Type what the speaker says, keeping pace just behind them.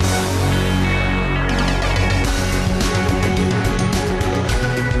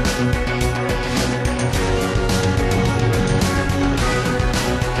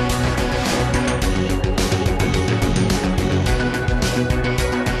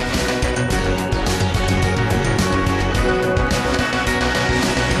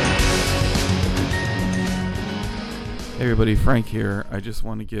everybody, Frank here. I just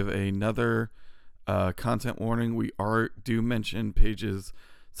want to give another content warning. We do mention Paige's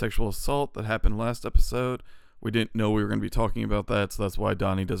sexual assault that happened last episode. We didn't know we were going to be talking about that, so that's why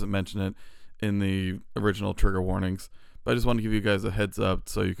Donnie doesn't mention it in the original trigger warnings. But I just want to give you guys a heads up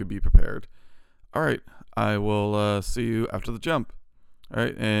so you could be prepared. All right, I will see you after the jump. All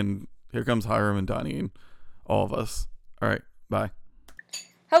right, and here comes Hiram and Donnie and all of us. All right, bye.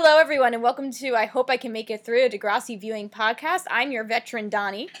 Hello, everyone, and welcome to I Hope I Can Make It Through, a Degrassi viewing podcast. I'm your veteran,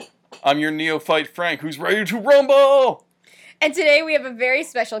 Donnie. I'm your neophyte, Frank, who's ready to rumble! And today we have a very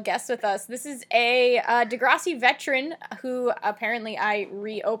special guest with us. This is a Degrassi veteran who apparently I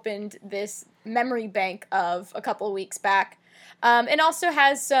reopened this memory bank of a couple of weeks back, and also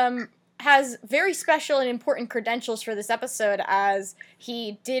has very special and important credentials for this episode, as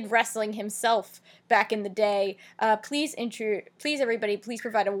he did wrestling himself back in the day. Please everybody, please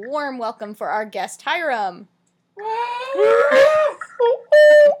provide a warm welcome for our guest, Hiram.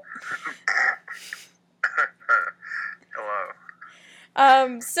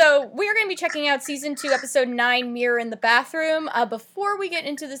 Hello. So we're going to be checking out Season 2, Episode 9, Mirror in the Bathroom. Before we get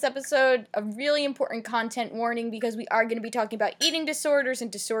into this episode, a really important content warning, because we are going to be talking about eating disorders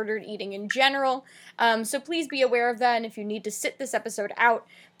and disordered eating in general. So please be aware of that, and if you need to sit this episode out,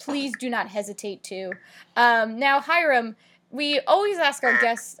 please do not hesitate to. Now, Hiram, we always ask our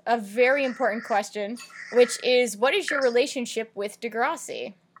guests a very important question, which is, what is your relationship with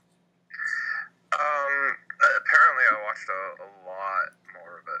Degrassi? Apparently I watched a lot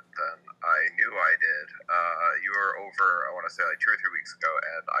more of it than I knew I did. You were over, I want to say, like 2 or 3 weeks ago,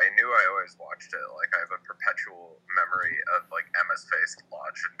 and I knew I always watched it. Like, I have a perpetual memory of, like, Emma's face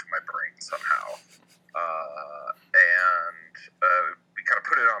lodged into my brain somehow. We kind of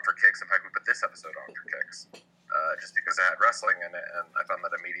put it on for kicks. In fact, we put this episode on for kicks. Just because it had wrestling in it, and I found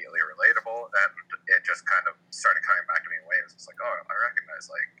that immediately relatable, and it just kind of started coming back to me in waves. It's like, oh, I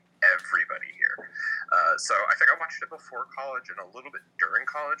recognize, like, everybody here. So I think I watched it before college and a little bit during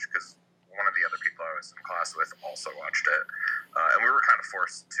college, because one of the other people I was in class with also watched it. And we were kind of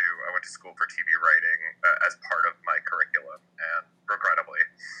forced to, I went to school for TV writing as part of my curriculum, and regrettably.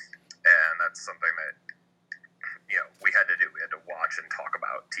 And that's something that, you know, we had to do. We had to watch and talk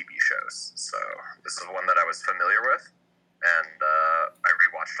about TV shows. So this is one that I was familiar with, and I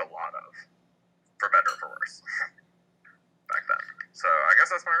rewatched a lot of, for better or for worse, back then. So I guess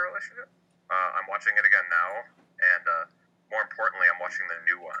that's my relationship. I'm watching it again now, and more importantly, I'm watching the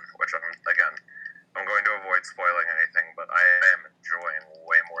new one, which I'm going to avoid spoiling anything, but I am enjoying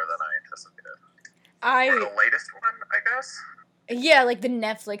way more than I anticipated. Or the latest one, I guess? Yeah, like the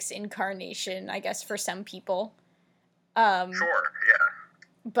Netflix incarnation, I guess, for some people. Sure, yeah.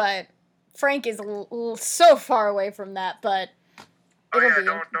 But Frank is so far away from that, but don't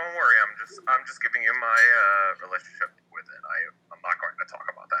worry. I'm just giving you my relationship with it. I'm not going to talk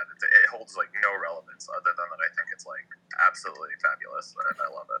about that. It holds like no relevance other than that I think it's like absolutely fabulous and I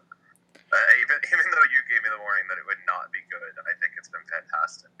love it. Even though you gave me the warning that it would not be good, I think it's been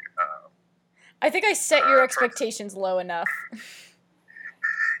fantastic. I think I set your expectations low enough.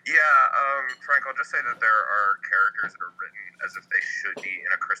 Yeah, Frank, I'll just say that there are characters that are written as if they should be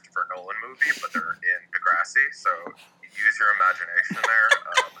in a Christopher Nolan movie, but they're in Degrassi, so use your imagination there.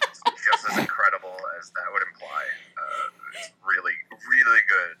 It's just as incredible as that would imply. It's really, really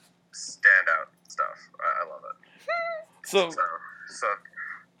good standout stuff. I love it.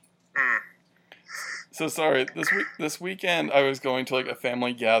 So sorry, this weekend I was going to like a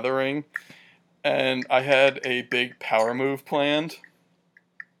family gathering, and I had a big power move planned.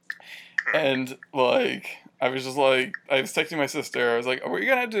 And, like, I was texting my sister, I was like,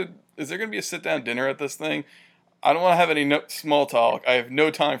 is there gonna be a sit-down dinner at this thing? I don't want to have any small talk, I have no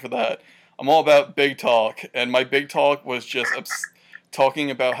time for that. I'm all about big talk, and my big talk was just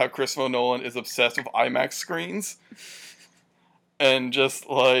talking about how Christopher Nolan is obsessed with IMAX screens. And just,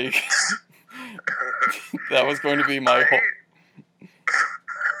 like, that was going to be my whole...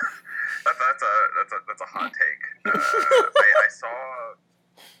 That's a hot take. I saw...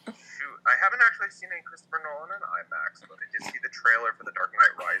 I haven't actually seen any Christopher Nolan in IMAX, but I did see the trailer for The Dark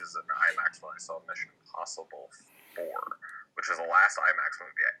Knight Rises in IMAX when I saw Mission Impossible 4, which was the last IMAX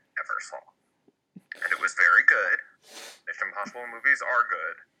movie I ever saw. And it was very good. Mission Impossible movies are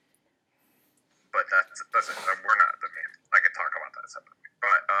good, but that's it. We're not, I could talk about that separately.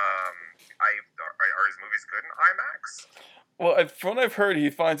 But, are his movies good in IMAX? Well, from what I've heard, he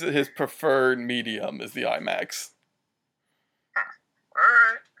finds that his preferred medium is the IMAX.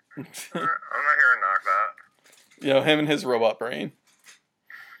 Alright. I'm not here to knock that. You know, him and his robot brain.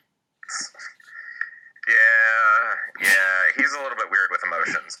 Yeah, he's a little bit weird with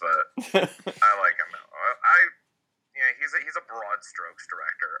emotions, but I like him. he's a broad strokes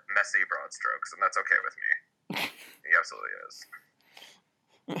director, messy broad strokes, and that's okay with me. He absolutely is.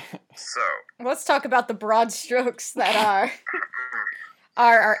 So let's talk about the broad strokes that are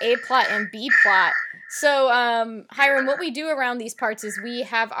our A plot and B plot. So, Hiram, what we do around these parts is we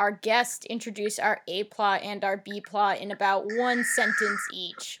have our guest introduce our A plot and our B plot in about one sentence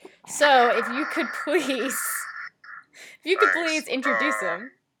each. So, if you could please introduce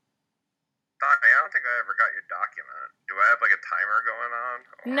them. Donnie, I don't think I ever got your document. Do I have like a timer going on?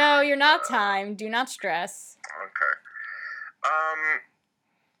 Or, No, you're not timed. Do not stress. Okay.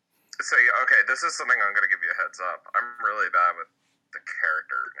 So this is something I'm gonna give you a heads up. I'm really bad with the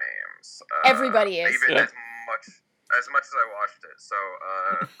character names. Everybody is. Even as much as I watched it. So,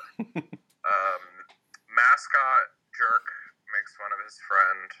 mascot jerk makes fun of his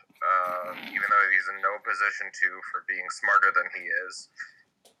friend, even though he's in no position to for being smarter than he is.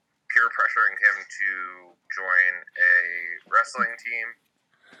 Peer pressuring him to join a wrestling team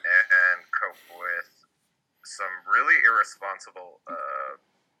and cope with some really irresponsible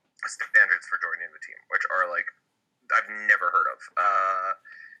standards for joining the team, which are like I've never heard of.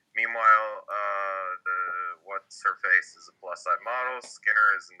 Meanwhile, what's her face is a plus side model.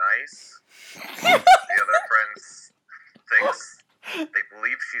 Skinner is nice. The other friends thinks they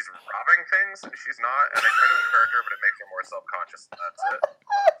believe she's robbing things and she's not, and they try to encourage her, but it makes her more self-conscious, and that's it.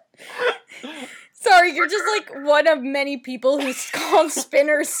 Sorry, you're just like one of many people who's called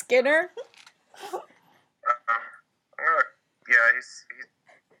Spinner Skinner. He's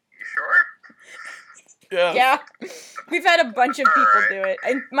you sure? Yeah. We've had a bunch of people do it,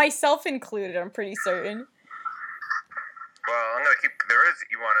 and myself included, I'm pretty certain. Well, I'm gonna keep.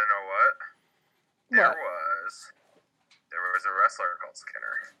 You want to know what? There was a wrestler called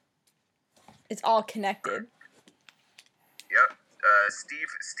Skinner. It's all connected. Yep.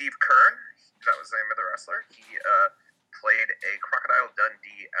 Steve Kern. That was the name of the wrestler. He played a Crocodile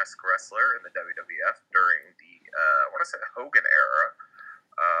Dundee-esque wrestler in the WWF during the I want to say Hogan era.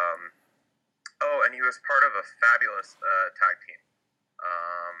 And he was part of a fabulous tag team,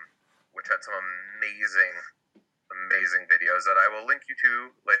 which had some amazing videos that I will link you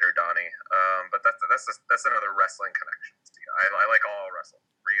to later, Donnie. But that's another wrestling connection. I like all wrestling,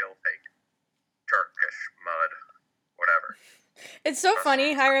 real, fake, Turkish, mud, whatever. It's so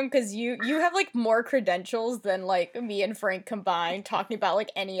funny, Hiram, because you have like more credentials than like me and Frank combined talking about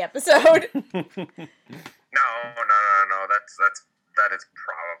like any episode. No. That is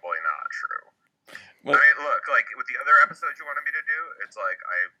probably not true. Well, I mean, look, like with the other episodes you wanted me to do, it's like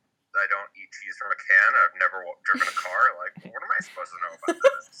I don't eat cheese from a can. I've never driven a car. Like, what am I supposed to know about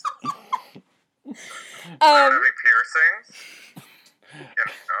this? I don't have any piercings.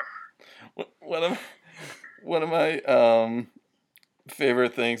 You know. One of my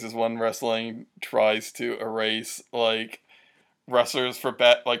favorite things is when wrestling tries to erase like wrestlers for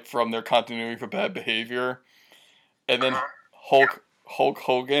from their continuity for bad behavior, and then Hulk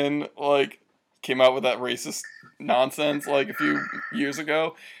Hogan like came out with that racist nonsense like a few years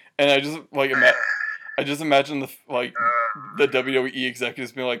ago, and I just like I just imagine the WWE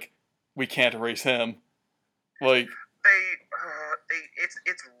executives being like, we can't erase him, like.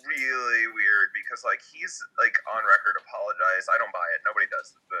 It's really weird because like he's like on record apologized. I don't buy it. Nobody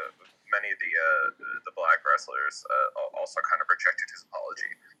does. Many of the black wrestlers also kind of rejected his apology,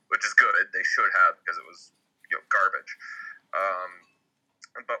 which is good. They should have, because it was garbage.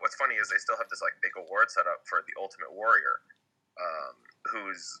 But what's funny is they still have this like big award set up for the Ultimate Warrior,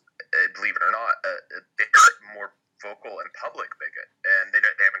 who's believe it or not a bit more vocal and public bigot, and they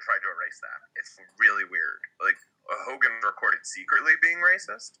haven't tried to erase that. It's really weird. Like Hogan recorded secretly being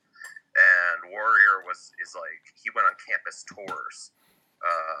racist, and Warrior is like he went on campus tours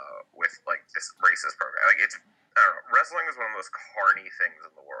with like this racist program. Like I don't know. Wrestling is one of the most carny things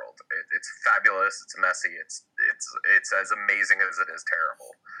in the world. It's fabulous. It's messy. It's as amazing as it is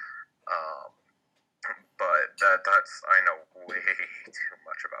terrible. But that's I know way too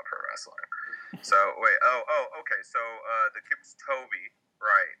much about pro wrestling. So wait. Okay. So the kid's Toby.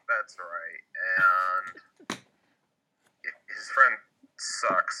 Right. That's right. And his friend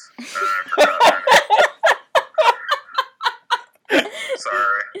sucks. I forgot her name.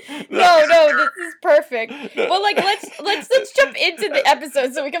 Sorry. No, this is perfect. Well, like let's jump into the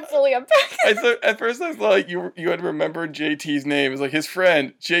episode so we can fully unpack it. At first I thought you had remembered JT's name. It was like his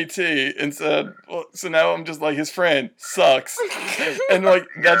friend JT, and said, well, so now I'm just like his friend sucks, and like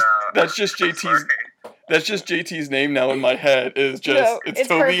that's just JT's name now in my head. Is just it's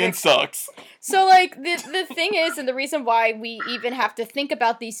Toby perfect. And sucks. So like the thing is, and the reason why we even have to think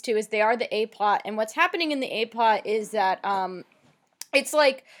about these two is they are the A plot, and what's happening in the A plot is that it's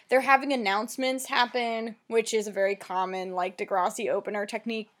like they're having announcements happen, which is a very common, like, Degrassi opener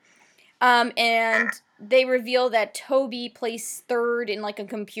technique. And they reveal that Toby placed third in, like, a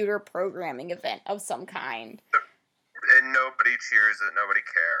computer programming event of some kind. And nobody cheers it, nobody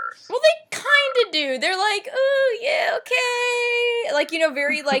cares. Well, they kind of do. They're like, oh, yeah, okay. Like, you know,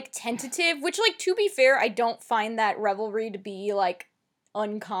 very, like, tentative. Which, like, to be fair, I don't find that revelry to be, like,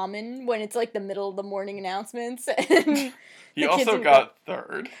 uncommon when it's, like, the middle of the morning announcements. And He also got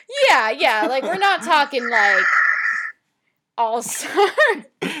third. Yeah. Like, we're not talking, like, all-star.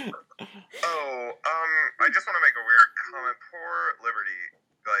 I just want to make a weird comment. Poor Liberty,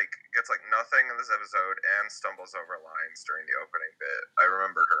 like, gets, like, nothing in this episode and stumbles over lines during the opening bit. I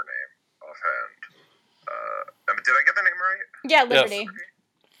remember her name offhand. Did I get the name right? Yeah, Liberty.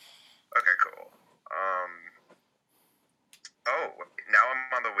 Yes. Okay, cool. Now I'm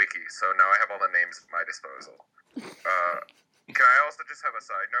on the wiki, so now I have all the names at my disposal. Can I also just have a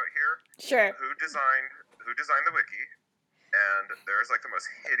side note here? Sure. Who designed the wiki? And there's, like, the most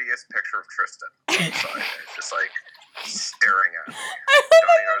hideous picture of Tristan inside. It's just, like, staring at me.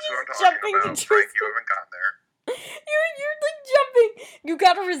 Donnie knows who I'm talking about. Frank, you haven't gotten there. You're like jumping. You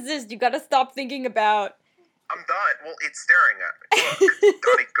gotta resist. You gotta stop thinking about. I'm done. Well, it's staring at me. Look,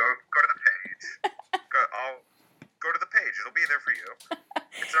 Donnie, go to the page. I'll go to the page. It'll be there for you.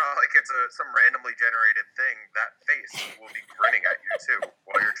 It's not like it's some randomly generated thing. That face will be grinning at you too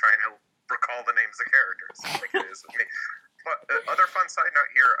while you're trying to recall the names of characters, like it is with me. But other fun side note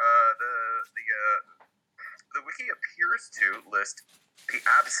here: the wiki appears to list the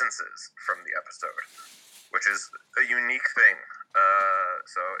absences from the episode, which is a unique thing.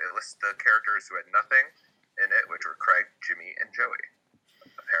 So it lists the characters who had nothing in it, which were Craig, Jimmy, and Joey,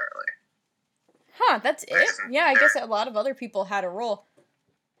 apparently. Huh, that's it? Yeah, I guess a lot of other people had a role.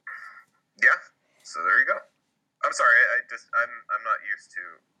 Yeah, so there you go. I'm sorry, I'm not used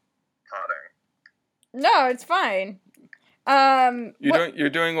to potting. No, it's fine. You're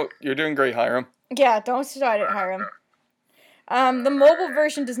doing great, Hiram. Yeah, don't start it, Hiram. The mobile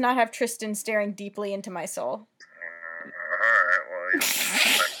version does not have Tristan staring deeply into my soul. Alright, well,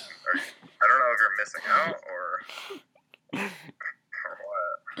 I don't know if you're missing out or what.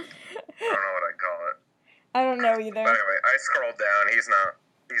 I don't know what I'd call it. I don't know either. But anyway, I scrolled down. He's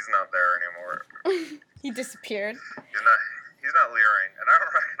not there anymore. He disappeared. He's not leering, and I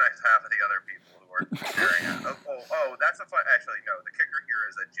don't recognize half of the other people who are staring at. Oh, that's a fun. Actually, no. The kicker here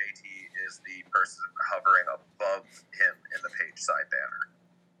is that JT is the person hovering above him in the page side banner.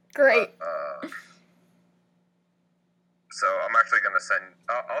 Great. So I'm actually gonna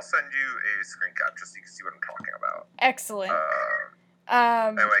I'll send you a screen cap just so you can see what I'm talking about. Excellent.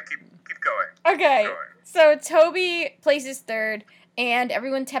 Anyway, keep going. Okay. Keep going. So Toby places third, and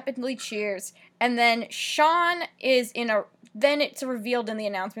everyone tepidly cheers. And then Sean is then it's revealed in the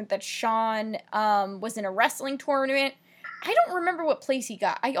announcement that Sean was in a wrestling tournament. I don't remember what place he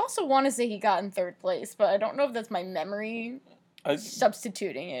got. I also want to say he got in third place, but I don't know if that's my memory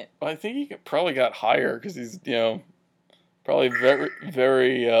substituting it. I think he probably got higher because he's, probably very,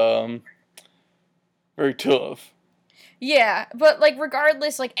 very, very tough. Yeah, but, like,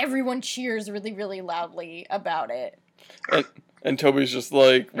 regardless, like, everyone cheers really, really loudly about it. And Toby's just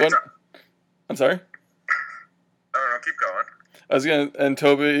like, what? I'm sorry? No, keep going. And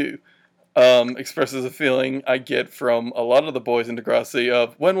Toby expresses a feeling I get from a lot of the boys in Degrassi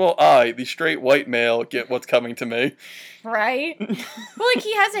of, when will I, the straight white male, get what's coming to me? Right? Well, like,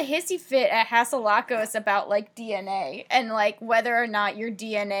 he has a hissy fit at Hassel-Lakos about, like, DNA, and, like, whether or not your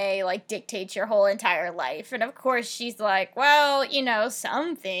DNA, like, dictates your whole entire life. And, of course, she's like, well,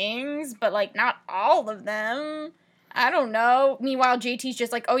 some things, but, like, not all of them. I don't know. Meanwhile, JT's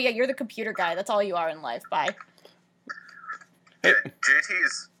just like, oh, yeah, you're the computer guy. That's all you are in life. Bye. Yeah,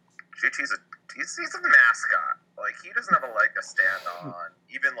 JT's he's a mascot. Like, he doesn't have a leg to stand on,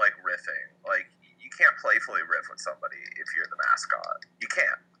 even, like, riffing. Like, you can't playfully riff with somebody if you're the mascot. You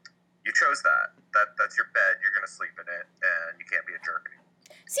can't. You chose that. That's your bed. You're going to sleep in it, and you can't be a jerk anymore.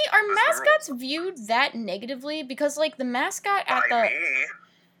 See, are mascots viewed that negatively? Because, like, the mascot at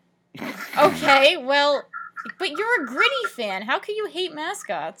me. Okay, well, but you're a Gritty fan. How can you hate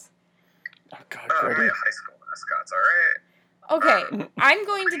mascots? Oh, God, Gritty. High school mascots, all right? Okay, I'm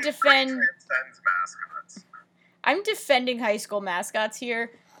going to defend... transcends mascots. I'm defending high school mascots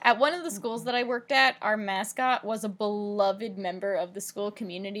here. At one of the schools that I worked at, our mascot was a beloved member of the school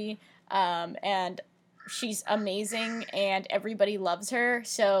community, and she's amazing, and everybody loves her,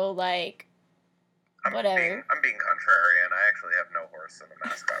 so, like, whatever. I'm being contrarian. I actually have no horse in the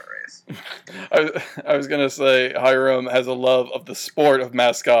mascot race. I was going to say Hiram has a love of the sport of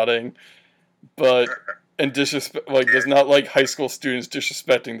mascotting, but And does not like high school students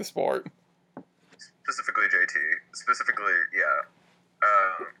disrespecting the sport. Specifically JT. Specifically, yeah.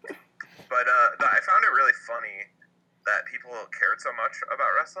 But I found it really funny that people cared so much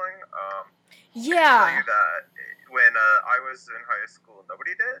about wrestling. I can tell you that when I was in high school,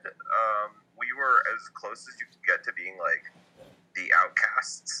 nobody did. We were as close as you could get to being like the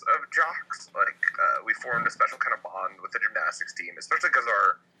outcasts of jocks. Like we formed a special kind of bond with the gymnastics team, especially because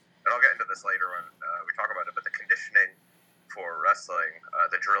and I'll get into this later when we talk about it, but the conditioning for wrestling,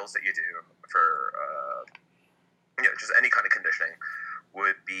 the drills that you do for just any kind of conditioning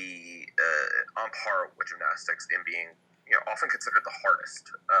would be on par with gymnastics in being often considered the hardest.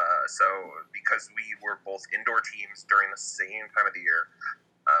 So because we were both indoor teams during the same time of the year,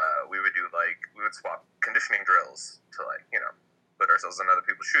 we would swap conditioning drills to put ourselves in other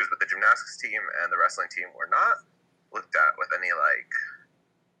people's shoes. But the gymnastics team and the wrestling team were not looked at with any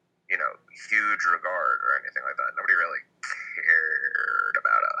huge regard or anything like that. Nobody really cared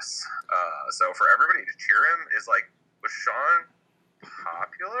about us. So for everybody to cheer him was Sean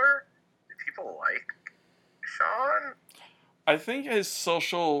popular? Did people like Sean? I think his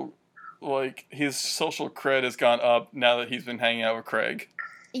social cred has gone up now that he's been hanging out with Craig.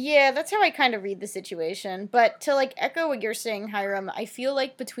 Yeah, that's how I kind of read the situation. But to echo what you're saying, Hiram, I feel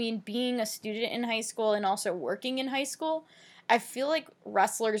like between being a student in high school and also working in high school, I feel like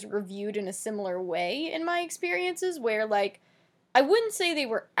wrestlers were viewed in a similar way in my experiences where I wouldn't say they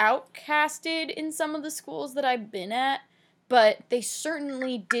were outcasted in some of the schools that I've been at, but they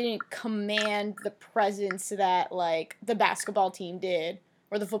certainly didn't command the presence that the basketball team did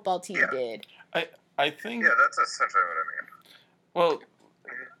or the football team did. I think that's essentially what I mean.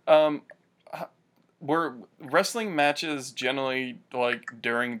 Well, were wrestling matches generally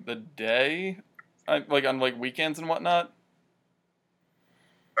during the day, on weekends and whatnot?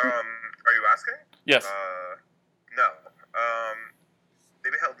 Are you asking? Yes. No.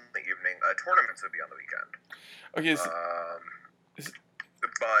 They'd be held in the evening. Tournaments would be on the weekend. Okay.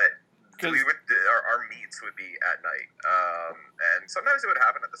 But our meets would be at night. And sometimes it would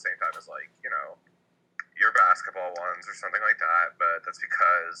happen at the same time as your basketball ones or something like that. But that's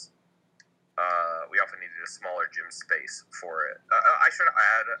because we often needed a smaller gym space for it. I should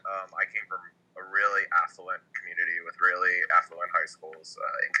add, I came from a really affluent community with really affluent high schools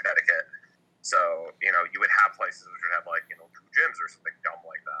in Connecticut. So, you would have places which would have 2 gyms or something dumb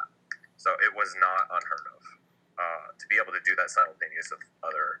like that. So it was not unheard of to be able to do that simultaneous with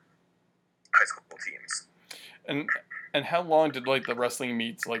other high school teams. And how long did the wrestling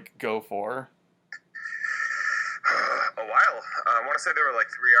meets go for? A while. I want to say they were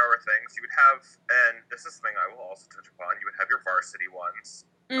 3-hour things. You would have, and this is something I will also touch upon, you would have your varsity ones,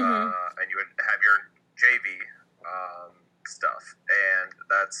 and you would have your JV stuff, and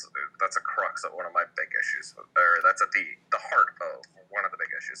that's a crux of one of my big issues, or that's at the heart of one of the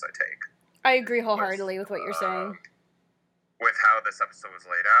big issues I take. I agree wholeheartedly with what you're saying. With how this episode was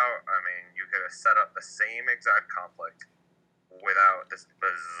laid out, I mean, you could have set up the same exact conflict without this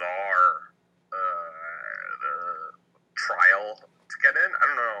bizarre trial to get in. I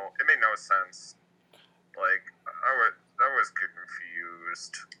don't know. It made no sense. I was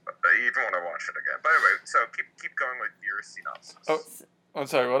confused, even when I watched it again. But anyway, so keep going with your synopsis. Oh, I'm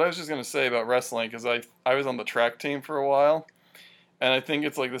sorry. What I was just going to say about wrestling, because I was on the track team for a while, and I think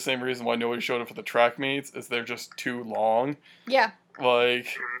it's the same reason why nobody showed up for the track meets, is they're just too long. Yeah.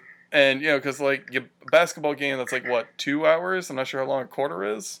 And, because, your basketball game, that's, 2 hours? I'm not sure how long a quarter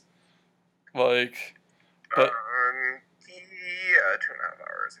is. But... yeah, 2.5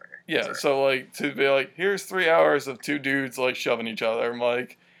 hours. Maybe. Yeah, so, to be here's 3 hours of 2 dudes, shoving each other. I'm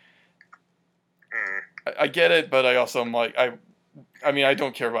I get it, but I also am I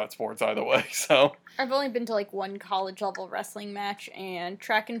don't care about sports either way, so... I've only been to, one college-level wrestling match, and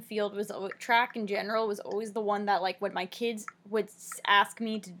track in general was always the one that, when my kids would ask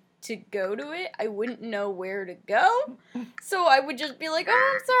me to go to it, I wouldn't know where to go, so I would just be oh, I'm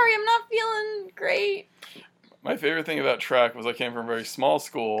sorry, I'm not feeling great. My favorite thing about track was I came from a very small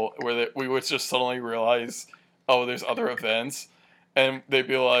school where we would just suddenly realize, oh, there's other events, and they'd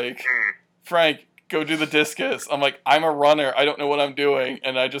be Frank, go do the discus. I'm I'm a runner, I don't know what I'm doing,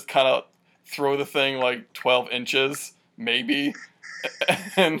 and I just kind of throw the thing 12 inches, maybe,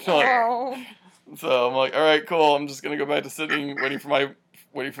 and so I'm all right, cool, I'm just gonna go back to sitting, waiting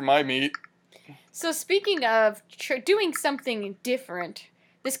for my meet. So speaking of doing something different,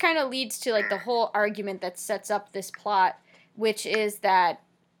 this kind of leads to the whole argument that sets up this plot, which is that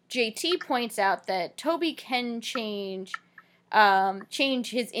JT points out that Toby can change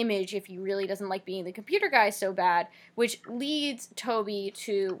change his image if he really doesn't like being the computer guy so bad, which leads Toby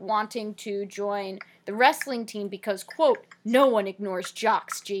to wanting to join the wrestling team because, quote, no one ignores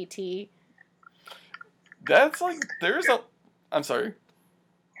jocks, JT. That's like, there's a... I'm sorry.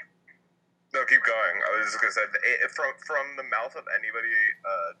 No, keep going. I was just gonna say, from the mouth of anybody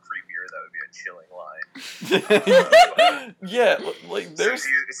creepier, that would be a chilling line. Yeah, like there's...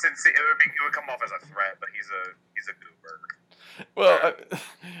 Since it would come off as a threat, but he's a goober. Well,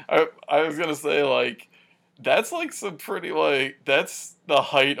 I was gonna say, like, that's like some pretty, like, that's the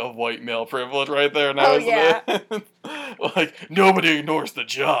height of white male privilege right there now, isn't it? Like, nobody ignores the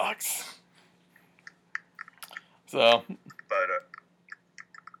jocks. So. But,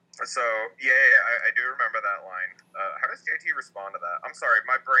 I do remember that line. How does JT respond to that? I'm sorry,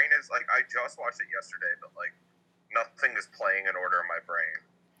 my brain is, like, I just watched it yesterday, but, like, nothing is playing in order in my brain.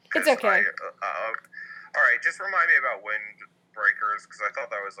 It's okay. Alright, just remind me about Windbreakers, because I thought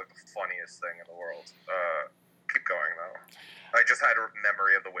that was, like, the funniest thing in the world. Keep going, though. I just had a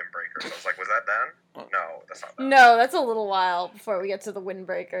memory of the Windbreakers. I was like, was that then? No, that's not that. No, that's a little while before we get to the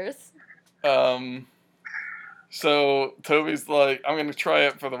Windbreakers. So Toby's like, I'm gonna try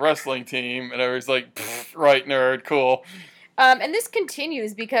it for the wrestling team, and everybody's like, right, nerd, cool. And this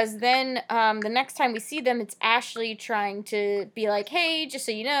continues because then the next time we see them, it's Ashley trying to be like, hey, just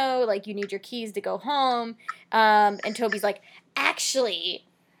so you know, like, you need your keys to go home. And Toby's like, actually,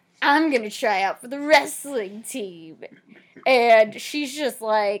 I'm gonna try out for the wrestling team. And she's just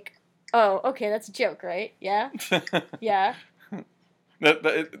like, oh, okay, that's a joke, right? Yeah? Yeah.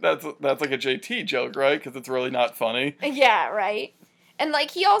 That's like a JT joke, right? Because it's really not funny. Yeah, right. And, like,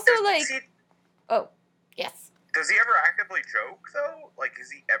 he also, like... Oh, yes. Does he ever actively joke, though? Like,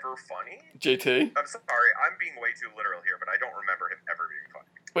 is he ever funny? JT? I'm sorry, I'm being way too literal here, but I don't remember him ever being funny.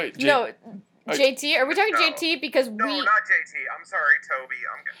 Wait, no, JT? Are we talking No. JT? Because No, not JT. I'm sorry, Toby.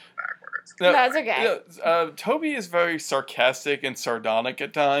 I'm getting it backwards. No, that's okay. Yeah, Toby is very sarcastic and sardonic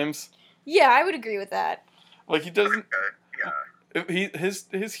at times. Yeah, I would agree with that. Like, he doesn't... Yeah.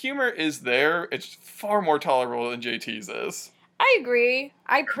 His humor is there. It's far more tolerable than JT's is. I agree.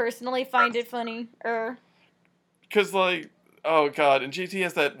 I personally find it funny. Because, like, oh god, and JT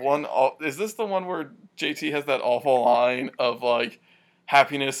has that one... Is this the one where JT has that awful line of, like,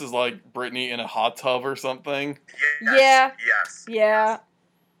 happiness is like Britney in a hot tub or something? Yes. Yeah. Yes. Yeah.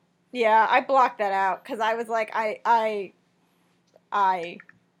 Yeah, I blocked that out because I was like, I...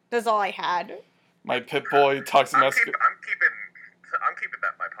 That's all I had. My Pip-Boy talks about... I'm keeping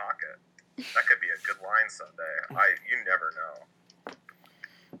that in my pocket. That could be a good line someday. You never know.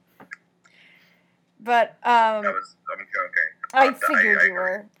 But, I'm joking. I figured you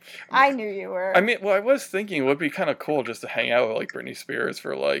were. I knew you were. I mean, well, I was thinking it would be kind of cool just to hang out with, like, Britney Spears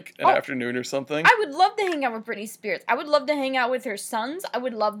for, like, an afternoon or something. I would love to hang out with Britney Spears. I would love to hang out with her sons. I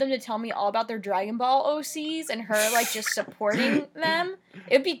would love them to tell me all about their Dragon Ball OCs and her, like, just supporting them.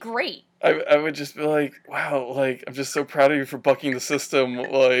 It'd be great. I would just be like, wow, like, I'm just so proud of you for bucking the system,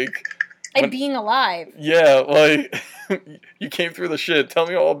 like... And being alive. Yeah, like, you came through the shit. Tell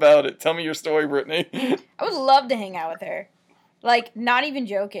me all about it. Tell me your story, Britney. I would love to hang out with her. Like, not even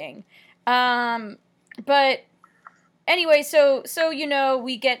joking. But anyway, so you know,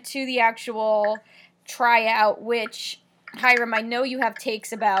 we get to the actual tryout, which, Hiram, I know you have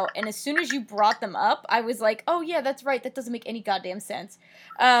takes about, and as soon as you brought them up, I was like, oh yeah, that's right, that doesn't make any goddamn sense.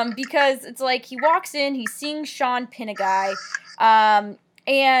 Because it's like, he walks in, he's seeing Sean pin a guy,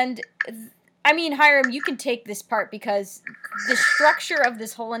 and, I mean, Hiram, you can take this part because the structure of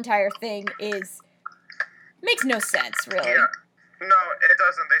this whole entire thing makes no sense, really. Yeah. No, it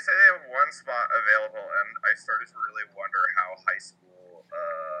doesn't. They say they have one spot available, and I started to really wonder how high school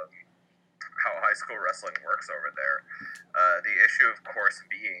wrestling works over there. The issue, of course,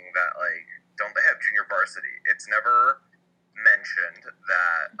 being that, like, don't they have junior varsity? It's never mentioned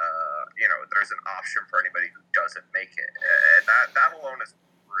that, there's an option for anybody who doesn't make it. And that alone is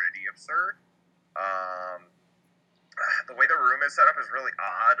pretty absurd. The way the room is set up is really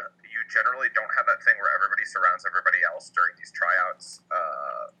odd. You generally don't have that thing where everybody surrounds everybody else during these tryouts.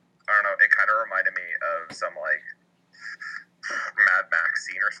 I don't know, it kind of reminded me of some, like, Mad Max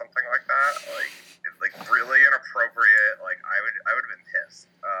scene or something like that. Like really inappropriate. Like, I would have been pissed.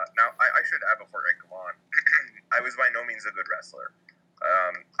 Now, I should add before I go on, I was by no means a good wrestler.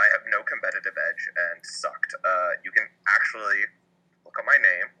 I have no competitive edge and sucked. You can actually look up my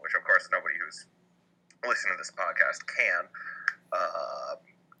name, which of course nobody who's listening to this podcast can.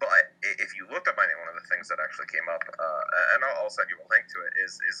 But if you looked up my name, one of the things that actually came up, and I'll send you a link to it,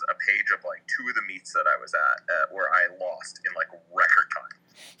 is a page of, like, 2 of the meets that I was at where I lost in, like, record time.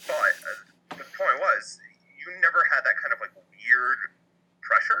 But the point was, you never had that kind of, like, weird weird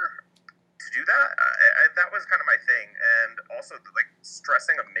pressure to do that. That was kind of my thing, and also like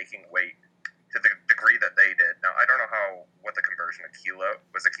stressing of making weight to the degree that they did. Now I don't know what the conversion of kilo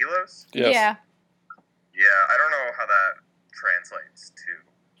was. It kilos? Yes. Yeah. Yeah, I don't know how that translates to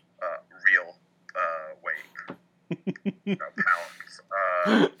real weight, pounds.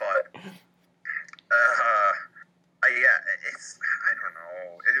 But yeah, I don't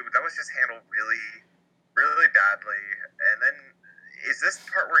know. That was just handled really, really badly. And then is this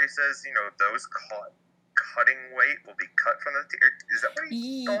part where he says, those cutting weight will be cut from the is that what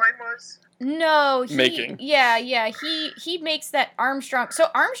the line was? No, Making. Yeah. He makes that Armstrong. So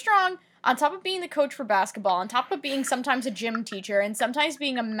Armstrong, on top of being the coach for basketball, on top of being sometimes a gym teacher and sometimes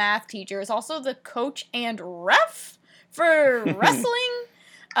being a math teacher, is also the coach and ref for wrestling.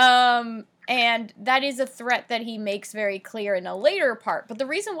 And that is a threat that he makes very clear in a later part. But the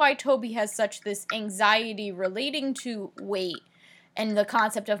reason why Toby has such this anxiety relating to weight and the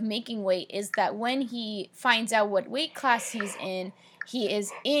concept of making weight is that when he finds out what weight class he's in, he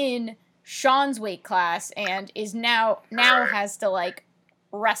is in Sean's weight class and is now has to like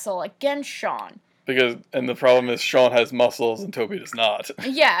wrestle against Sean. And the problem is Sean has muscles and Toby does not.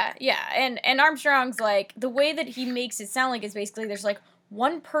 Yeah. And Armstrong's like, the way that he makes it sound like is basically there's like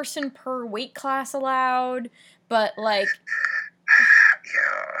one person per weight class allowed, but like...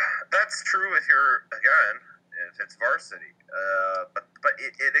 Yeah, that's true if it's varsity. But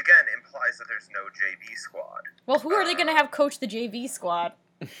it again implies that there's no JV squad. Well, who are they going to have coach the JV squad?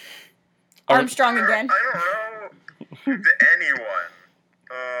 Armstrong again? I don't know. Anyone.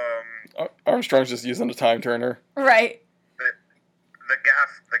 Armstrong's just using a time turner. Right. The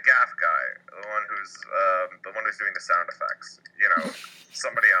gaff guy, the one who's doing the sound effects.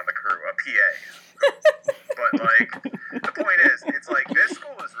 Somebody on the crew, a PA. But like, the point is, it's like this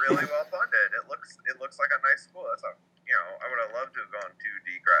school is really well funded. It looks like a nice school. That's I would have loved to have gone to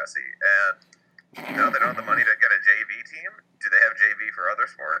Degrassi, and now they don't have the money to get a JV team. Do they have JV for other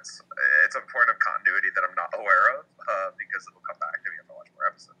sports? It's a point of continuity that I'm not aware of because it will come back to me if I watch more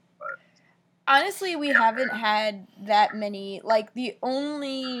episodes. But honestly, we haven't had that many. Like, the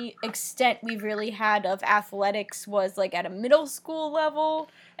only extent we've really had of athletics was like at a middle school level,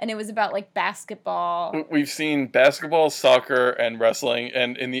 and it was about like basketball. We've seen basketball, soccer, and wrestling,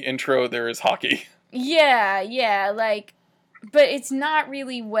 and in the intro there is hockey. Yeah, like, but it's not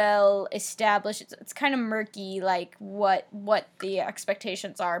really well established. It's kind of murky, like, what the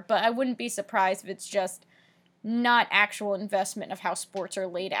expectations are, but I wouldn't be surprised if it's just not actual investment of how sports are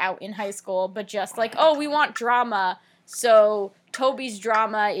laid out in high school, but just like, oh, we want drama, so Toby's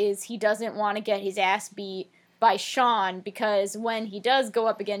drama is he doesn't want to get his ass beat by Sean, because when he does go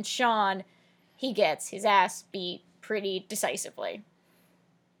up against Sean, he gets his ass beat pretty decisively.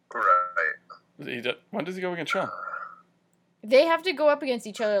 Right. When does he go against Sean? They have to go up against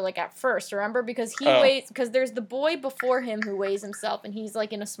each other, like, at first, remember? Because because there's the boy before him who weighs himself, and he's,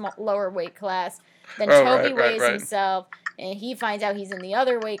 like, in a lower weight class. Then Toby weighs himself, and he finds out he's in the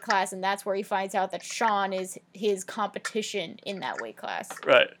other weight class, and that's where he finds out that Sean is his competition in that weight class.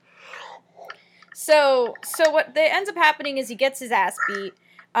 Right. So what ends up happening is he gets his ass beat.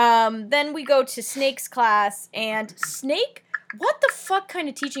 Then we go to Snake's class, and Snake, what the fuck kind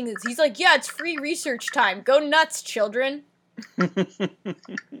of teaching is? He's like, yeah, it's free research time. Go nuts, children. I see nothing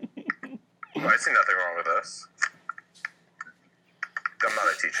wrong with this. I'm not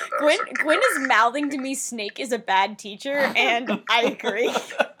a teacher, though. Gwen is mouthing to me Snake is a bad teacher, and I agree.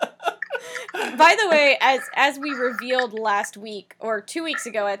 By the way, as we revealed last week, or 2 weeks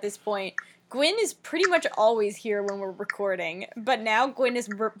ago at this point, Gwen is pretty much always here when we're recording, but now Gwen is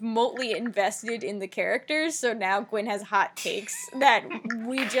remotely invested in the characters, so now Gwen has hot takes that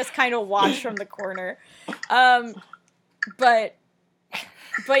we just kind of watch from the corner.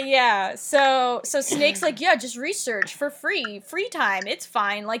 But yeah, so Snake's like, yeah, just research for free time, it's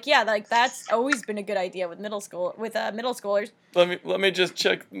fine. Like, yeah, like that's always been a good idea with middle schoolers. Let me just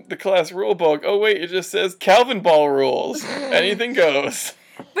check the class rule book. Oh wait, it just says Calvin ball rules. Anything goes.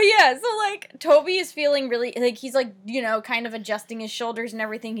 But yeah, so like Toby is feeling really like he's like, kind of adjusting his shoulders and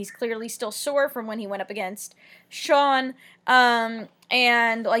everything. He's clearly still sore from when he went up against Sean. And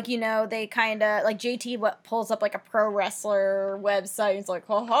like, they kind of like JT pulls up like a pro wrestler website and it's like,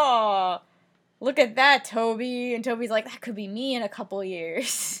 haha, look at that, Toby. And Toby's like, that could be me in a couple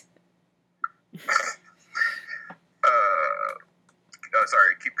years.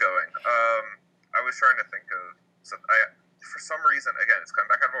 Sorry, keep going. I was trying to think of something. For some reason, again, it's coming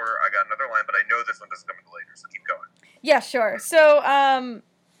back out of order. I got another line, but I know this one doesn't come until later, so keep going. Yeah, sure. So,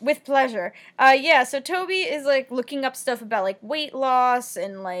 with pleasure. So Toby is, like, looking up stuff about, like, weight loss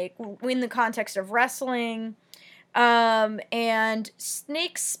and, like, in the context of wrestling. And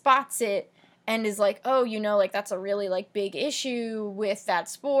Snake spots it and is like, oh, like, that's a really, like, big issue with that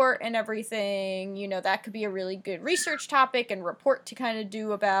sport and everything. That could be a really good research topic and report to kind of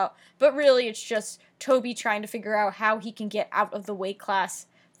do about. But really, it's just Toby trying to figure out how he can get out of the weight class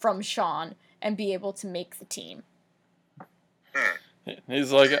from Sean and be able to make the team.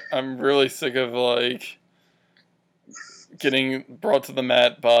 He's like, I'm really sick of, like, getting brought to the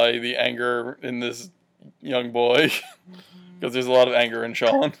mat by the anger in this young boy. Because there's a lot of anger in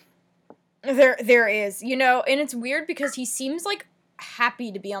Sean. There is, and it's weird because he seems, like,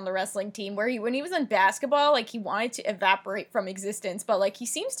 happy to be on the wrestling team, where when he was in basketball, like, he wanted to evaporate from existence, but, like, he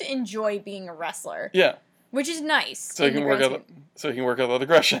seems to enjoy being a wrestler. Yeah. Which is nice. So he can work out that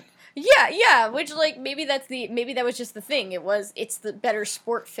aggression. Yeah, which, like, maybe that was just the thing. It's the better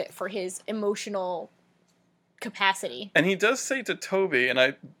sport fit for his emotional capacity. And he does say to Toby, and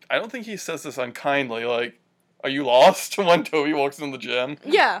I don't think he says this unkindly, like, are you lost when Toby walks in the gym?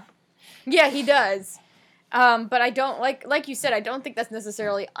 Yeah, he does. But I don't, like you said, I don't think that's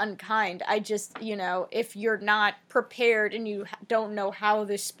necessarily unkind. I just, if you're not prepared and you don't know how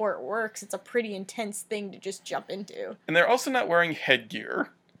this sport works, it's a pretty intense thing to just jump into. And they're also not wearing headgear,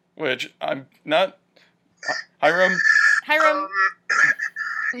 which I'm not... Hiram?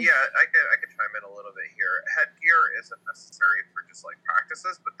 Yeah, I could chime in a little bit here. Headgear isn't necessary for just, like,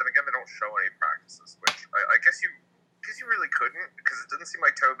 practices, but then again, they don't show any practices, which I guess you really couldn't, because it doesn't seem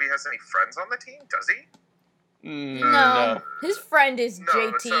like Toby has any friends on the team, does he? No. His friend is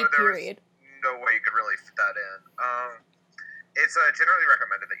JT, so period. No way you could really fit that in. It's generally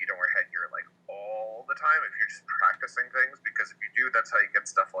recommended that you don't wear headgear, like, all the time if you're just practicing things, because if you do, that's how you get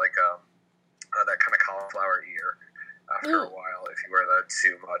stuff like that kind of cauliflower ear after a while if you wear that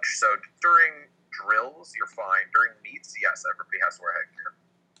too much. So during drills, you're fine. During meets, yes, everybody has to wear headgear.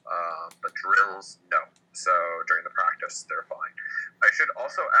 But drills, no. So during the practice, they're fine. I should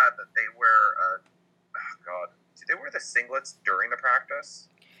also add that they wear, did they wear the singlets during the practice?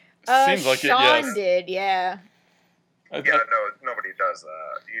 Seems like Sean it, yes. did, yeah. No, nobody does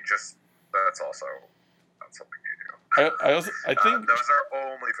that. That's also not something you do. I think those are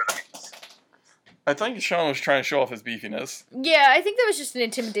only for the meets. I think Sean was trying to show off his beefiness. Yeah, I think that was just an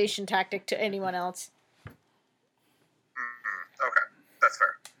intimidation tactic to anyone else. Okay, that's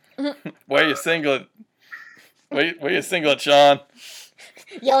fair. Wear your singlet. Wear your singlet, Sean.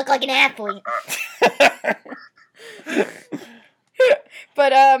 You look like an athlete.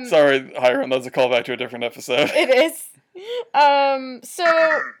 But, Sorry, Hiram, that's a callback to a different episode. It is. No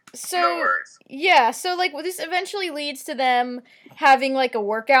worries. Yeah, so, like, this eventually leads to them having, like, a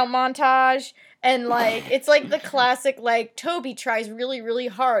workout montage, and, like, it's, like, the classic, like, Toby tries really, really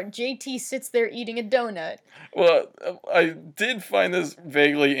hard, JT sits there eating a donut. Well, I did find this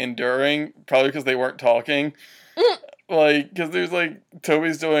vaguely enduring, probably because they weren't talking. Like, because there's, like,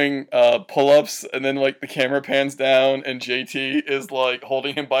 Toby's doing pull-ups, and then, like, the camera pans down, and JT is, like,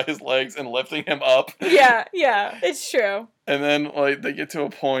 holding him by his legs and lifting him up. Yeah, it's true. And then, like, they get to a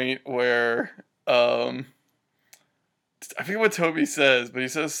point where, I forget what Toby says, but he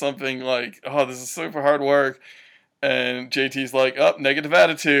says something like, oh, this is super hard work. And JT's like, oh, negative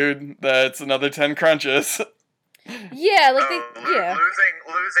attitude. That's another 10 crunches. Yeah, like, yeah.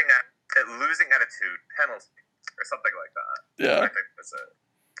 Losing attitude, penalty, or something like that. Yeah. I think that's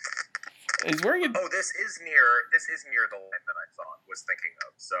it. He's wearing it. Oh, this is near the line that I was thinking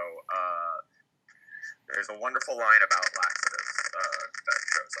of. So, there's a wonderful line about laxatives that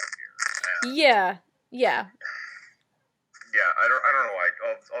shows up here. Yeah. Yeah, I don't know why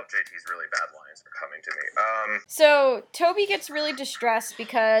all JT's really bad lines are coming to me. So Toby gets really distressed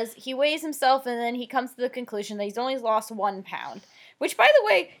because he weighs himself and then he comes to the conclusion that he's only lost 1 pound. Which, by the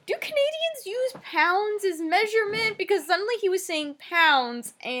way, do Canadians use pounds as measurement? Because suddenly he was saying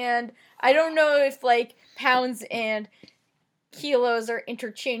pounds, and I don't know if, like, pounds and kilos are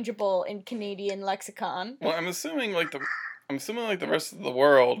interchangeable in Canadian lexicon. Well, I'm assuming like the rest of the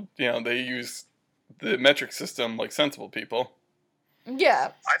world, they use the metric system like sensible people.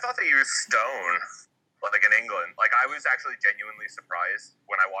 Yeah. I thought they used stone, like in England. Like, I was actually genuinely surprised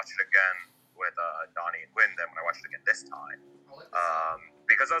when I watched it again with Donnie and Quinn, then when I watched it again this time.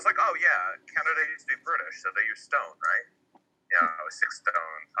 Because I was like, oh yeah, Canada used to be British, so they use stone, right? Yeah, 6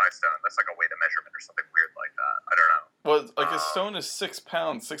 stone, 5 stone. That's like a weight of measurement or something weird like that. I don't know. Well, like a stone is 6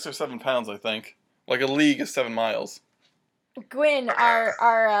 pounds, 6 or 7 pounds, I think. Like a league is 7 miles. Gwyn,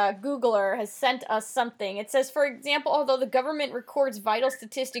 our Googler, has sent us something. It says, for example, although the government records vital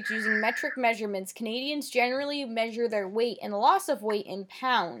statistics using metric measurements, Canadians generally measure their weight and loss of weight in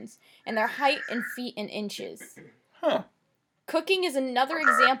pounds, and their height in feet and inches. Huh. Cooking is another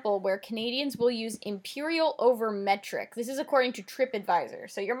example where Canadians will use imperial over metric. This is according to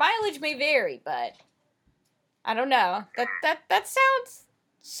TripAdvisor. So your mileage may vary, but I don't know. That sounds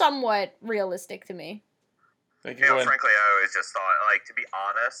somewhat realistic to me. Thank You you, know, Gwen. frankly, I always just thought, like, to be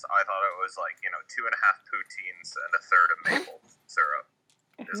honest, I thought it was like, 2.5 poutines and a third of maple syrup.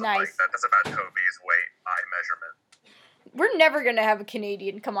 Nice. That's about Toby's weight eye measurement. We're never gonna have a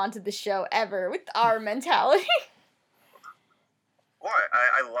Canadian come onto the show ever with our mentality. Why?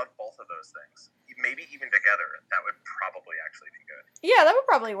 I love both of those things. Maybe even together, that would probably actually be good. Yeah, that would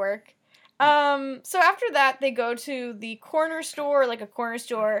probably work. So after that, they go to the corner store, like a corner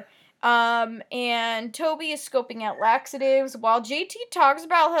store, and Toby is scoping out laxatives while JT talks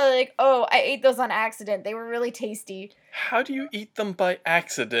about how, like, oh, I ate those on accident. They were really tasty. How do you eat them by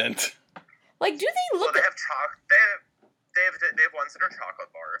accident? Like, do they Well, look... they have they have ones that are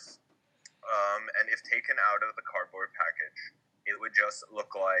chocolate bars, and if taken out of the cardboard package, it would just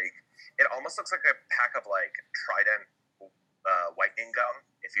look like, it almost looks like a pack of like Trident whitening gum.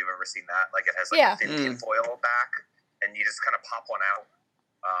 If you've ever seen that, like it has like Yeah. a thin tinfoil back, and you just kind of pop one out.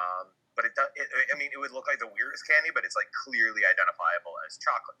 But it does. I mean, it would look like the weirdest candy, but it's like clearly identifiable as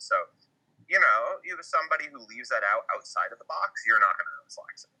chocolate. So, you have somebody who leaves that outside of the box, you're not going to know it's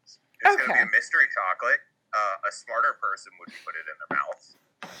laxatives. It's going to be a mystery chocolate. A smarter person would put it in their mouth,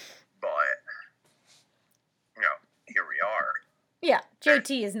 but here we are. Yeah,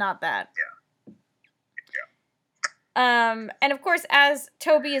 JT is not that. Yeah. And of course, as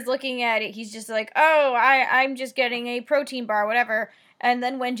Toby is looking at it, he's just like, oh, I'm just getting a protein bar, whatever. And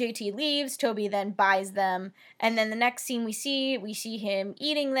then when JT leaves, Toby then buys them. And then the next scene we see him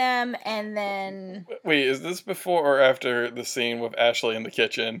eating them, and then... Wait, is this before or after the scene with Ashley in the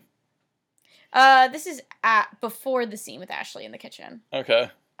kitchen? This is before the scene with Ashley in the kitchen. Okay.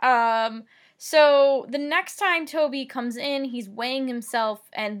 So the next time Toby comes in, he's weighing himself,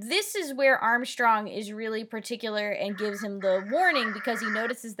 and this is where Armstrong is really particular and gives him the warning because he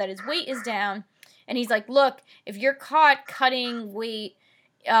notices that his weight is down, and he's like, look, if you're caught cutting weight,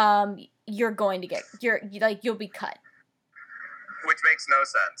 you're going to you'll be cut. Which makes no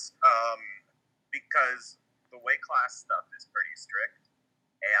sense, because the weight class stuff is pretty strict,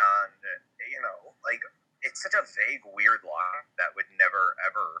 and, it's such a vague, weird line that would never,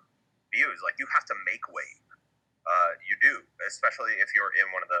 ever be used. Like, you have to make weight. You do, especially if you're in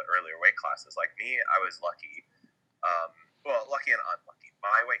one of the earlier weight classes. Like me, I was lucky. Lucky and unlucky.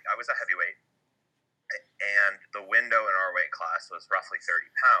 My weight, I was a heavyweight, and the window in our weight class was roughly 30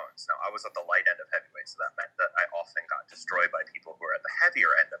 pounds. Now, I was at the light end of heavyweight, so that meant that I often got destroyed by people who were at the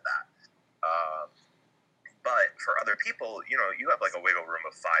heavier end of that. But for other people, you have like a wiggle room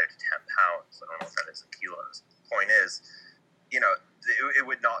of 5 to 10 pounds. I don't know what that is in kilos. Point is, it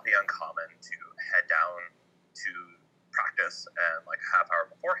would not be uncommon to head down to practice and like a half hour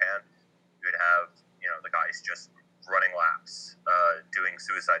beforehand, you would have, the guys just running laps, doing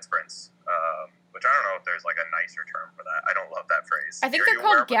suicide sprints, which I don't know if there's like a nicer term for that. I don't love that phrase. I think they're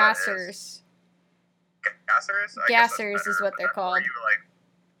called gassers. Gassers? Gassers is what they're called. Where you like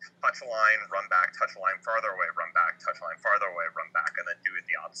touch a line, run back, touch a line farther away, run back, touch a line farther away, run back, and then do it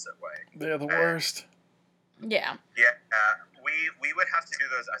the opposite way. They're the worst. Yeah. Yeah, we would have to do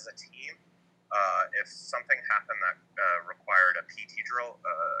those as a team. If something happened that required a PT drill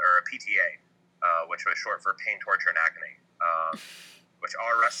or a PTA, which was short for pain, torture, and agony, which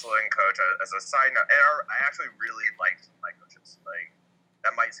our wrestling coach, as a side note, and I actually really liked my coaches. Like,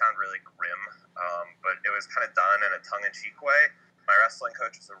 that might sound really grim, but it was kind of done in a tongue-in-cheek way. My wrestling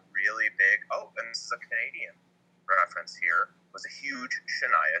coach was a really big, and this is a Canadian reference here, was a huge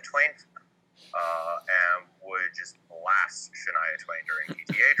Shania Twain fan, and would just blast Shania Twain during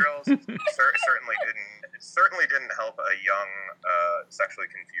PTA drills. Certainly didn't help a young, sexually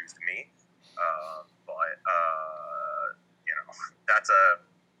confused me, but that's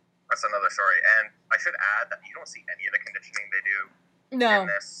another story. And I should add that you don't see any of the conditioning they do in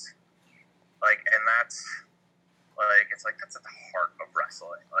this, and that's. It's like that's at the heart of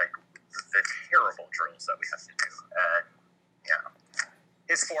wrestling. Like, the terrible drills that we have to do. And,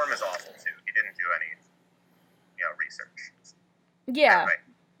 his form is awful, too. He didn't do any, research. Yeah. Anyway,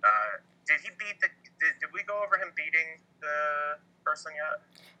 did he beat did we go over him beating the person yet?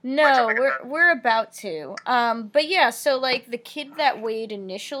 No, we're about to. But yeah, so, like, the kid that weighed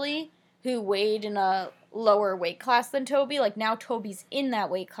initially, who weighed in a lower weight class than Toby, like, now Toby's in that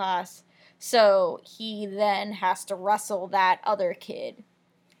weight class. So he then has to wrestle that other kid.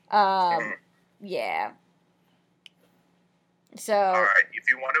 Yeah. So. All right. If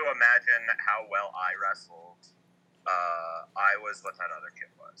you want to imagine how well I wrestled, I was what that other kid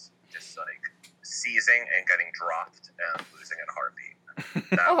was. Just like seizing and getting dropped and losing in a heartbeat.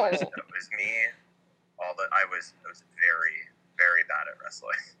 That was me. I was very, very bad at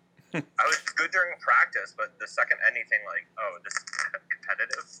wrestling. I was good during practice, but the second anything like, oh, this is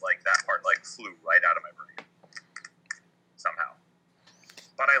competitive, like that part like flew right out of my brain somehow.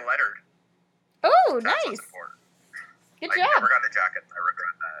 But I lettered. Oh, That's nice. what's important. Good I job. never got a jacket. I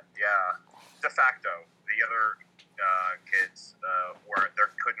regret that. Yeah, de facto, the other kids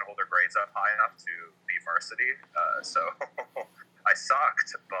couldn't hold their grades up high enough to be varsity, so I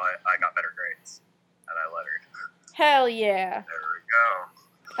sucked, but I got better grades, and I lettered. Hell yeah. There we go.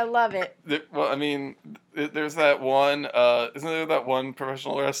 I love it. Well, I mean, there's that one. Isn't there that one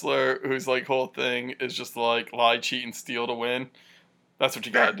professional wrestler whose like whole thing is just like lie, cheat, and steal to win? That's what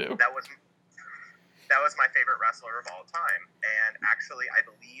you gotta do. That was my favorite wrestler of all time, and actually, I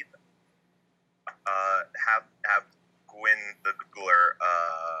believe have Gwyn the Googler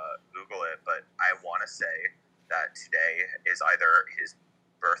Google it, but I want to say that today is either his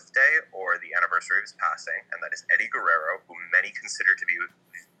birthday or the anniversary of his passing, and that is Eddie Guerrero, who many consider to be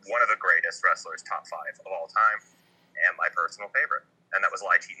one of the greatest wrestlers, top 5 of all time, and my personal favorite, and that was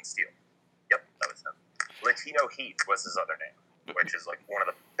Lie, Cheat, and Steal. Yep, that was him. Latino Heat was his other name, which is like one of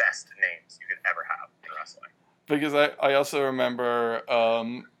the best names you could ever have in wrestling. Because I also remember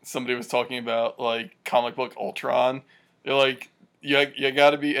somebody was talking about like comic book Ultron. They're like, you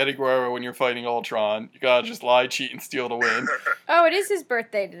got to be Eddie Guerrero when you're fighting Ultron. You got to just lie, cheat, and steal to win. Oh, it is his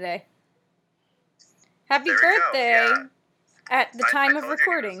birthday today. Happy There we go, birthday yeah. at the I time of told you he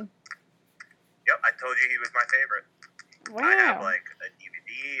recording. Yep, I told you he was my favorite. Wow. I have like a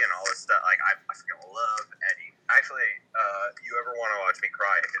DVD and all this stuff. Like I freaking love Eddie. Actually, you ever want to watch me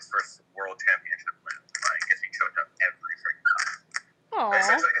cry? His first world championship win, like gets me choked up every freaking time. Aww.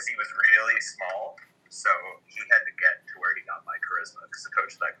 Essentially, because he was really small, so he had to get to where he got my charisma. Because the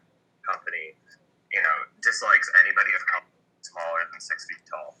coach of that company, dislikes anybody of smaller than 6 feet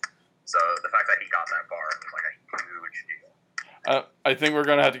tall. So the fact that he got that bar was like a huge deal. I think we're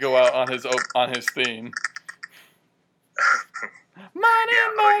gonna have to go out on his theme. Money, Yeah,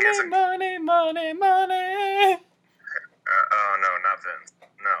 money, money, money, money. Oh no, not Vince.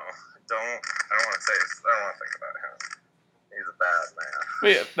 No, I don't want to say. I don't want to think about him. He's a bad man.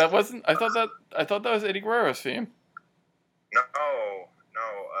 Wait, that wasn't. I thought that was Eddie Guerrero's theme. No.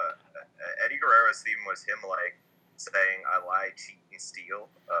 Eddie Guerrero's theme was him like saying "I lie, cheat, and steal"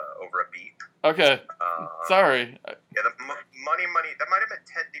 over a beat. Okay, sorry. Yeah, the money. That might have been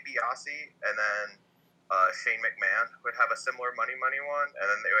Ted DiBiase, and then Shane McMahon would have a similar money one, and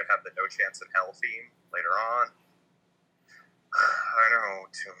then they would have the No Chance in Hell theme later on. I know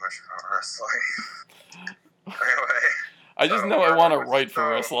too much about wrestling. Anyway. I just know I want to write for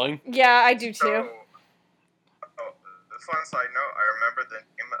wrestling. Yeah, I do too. Fun side note, I remember the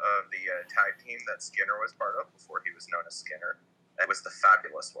name of the tag team that Skinner was part of before he was known as Skinner. It was the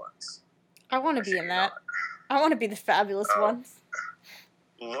Fabulous Ones. I want to be in that. I want to be the Fabulous Ones.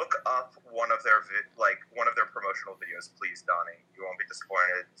 Look up one of their promotional videos, please, Donnie. You won't be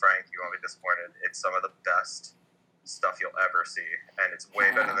disappointed. Frank, you won't be disappointed. It's some of the best stuff you'll ever see, and it's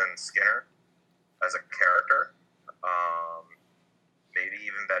way better than Skinner as a character. Maybe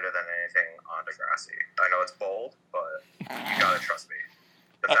even better than anything on Degrassi. I know it's bold, but you gotta trust me.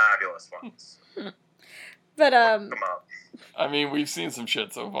 The Fabulous Ones. But Look them up. I mean, we've seen some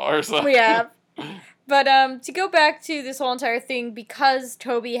shit so far, so we have. But to go back to this whole entire thing, because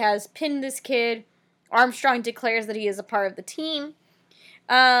Toby has pinned this kid, Armstrong declares that he is a part of the team.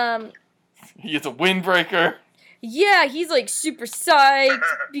 He is a windbreaker. Yeah, he's like super psyched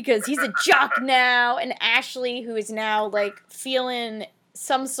because he's a jock now, and Ashley, who is now like feeling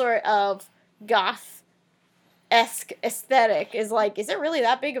some sort of goth-esque aesthetic, is like, is it really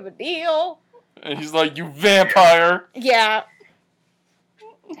that big of a deal? And he's like, you vampire! Yeah.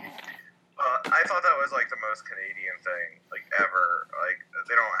 I thought that was like the most Canadian thing like ever. Like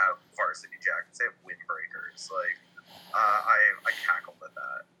they don't have varsity jackets; they have windbreakers. Like I cackled at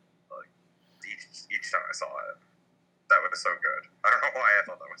that. Like each time I saw it. That was so good. I don't know why I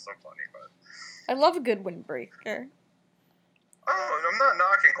thought that was so funny, but I love a good windbreaker. oh, I'm not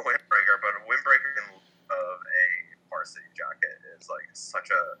knocking a windbreaker, but a windbreaker of a varsity jacket is like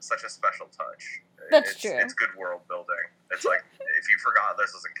such a special touch. That's true. It's good world building. It's like if you forgot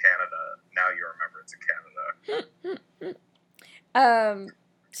this was in Canada, now you remember it's in Canada.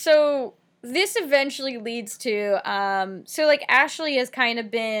 So this eventually leads to, so like Ashley has kind of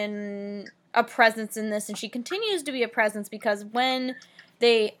been a presence in this, and she continues to be a presence because when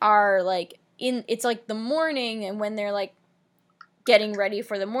they are like it's like the morning, and when they're like getting ready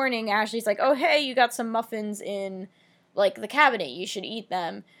for the morning, Ashley's like, oh hey, you got some muffins in like, the cabinet. You should eat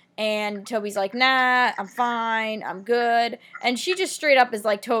them. And Toby's like, nah, I'm fine, I'm good. And she just straight up is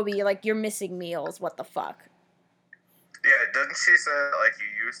like, Toby, like, you're missing meals, what the fuck? Yeah, doesn't she say, like,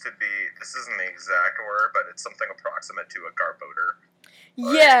 you used to be, this isn't the exact word, but it's something approximate to a garboter.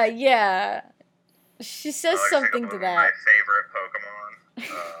 Like, Yeah. She says like, something to that. My favorite Pokemon.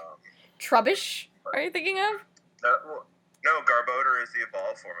 Trubbish, are you thinking of? No, Garboter is the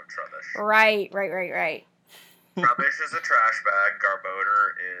evolved form of Trubbish. Right. Trubbish is a trash bag.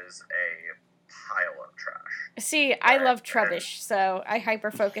 Garboter is a pile of trash. See, I love Trubbish, so I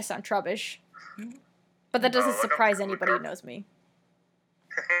hyper-focus on Trubbish. But that doesn't surprise anybody who knows me.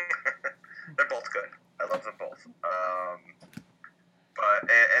 They're both good. I love them both.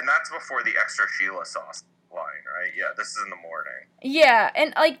 And that's before the extra Sheila sauce line, right? Yeah, this is in the morning. Yeah,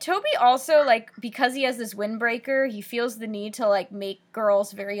 and, like, Toby also, like, because he has this windbreaker, he feels the need to, like, make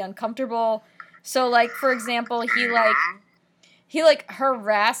girls very uncomfortable. So, like, for example, he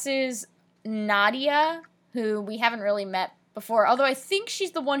harasses Nadia, who we haven't really met before, although I think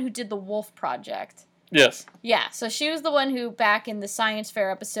she's the one who did the Wolf Project. Yes. Yeah, so she was the one who, back in the Science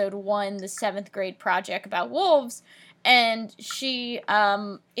Fair episode, won the 7th grade project about wolves, and she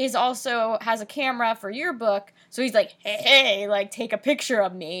is also has a camera for your book, so he's like, hey, like, take a picture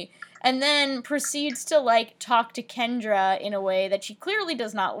of me, and then proceeds to, like, talk to Kendra in a way that she clearly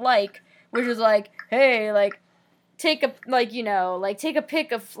does not like, which is like, hey, like, take a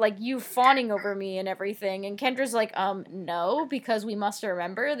pic of, like, you fawning over me and everything, and Kendra's like, no, because we must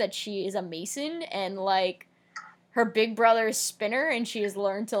remember that she is a Mason, and, like, her big brother is Spinner, and she has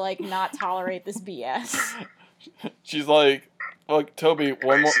learned to, like, not tolerate this BS. She's like, Toby,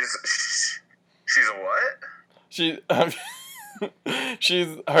 one more. She's a what? She's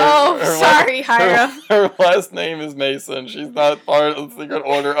her. Sorry, Hiram. Her last name is Mason. She's not part of the secret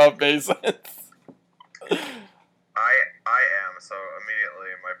order of Masons. I am, so immediately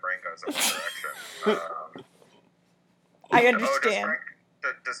my brain goes in one direction. I understand.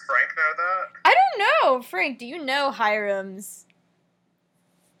 Does Frank know that? I don't know. Frank, do you know Hiram's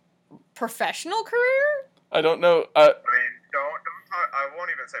professional career? I don't know. I mean, don't talk, I won't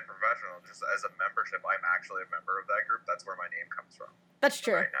even say professional. Just as a membership, I'm actually a member of that group. That's where my name comes from. That's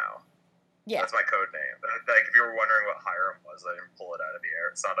true. Right now. Yeah. That's my code name. Like, if you were wondering what Hiram was, I didn't pull it out of the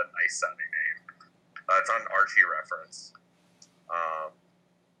air. It's not a nice sounding name. It's on Archie reference.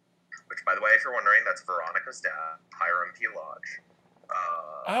 Which, by the way, if you're wondering, that's Veronica's dad, Hiram P. Lodge.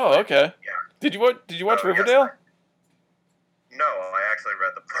 Oh, okay. Yeah. Did you watch Riverdale? Yes, no, I actually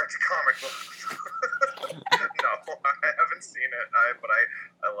read the Archie comic book. No, I haven't seen it. But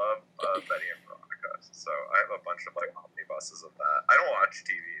I love Betty and Veronica, so I have a bunch of, like, omnibuses of that. I don't watch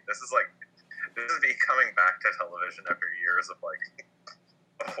TV. This is me coming back to television after years of, like,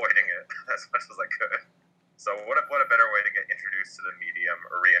 avoiding it as much as I could. So what a better way to get introduced to the medium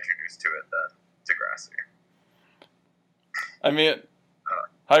or reintroduced to it than Degrassi? I mean,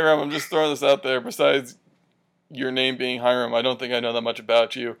 Hiram, I'm just throwing this out there. Besides your name being Hiram, I don't think I know that much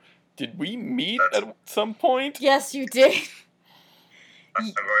about you. Did we meet at some point? Yes, you did. I'm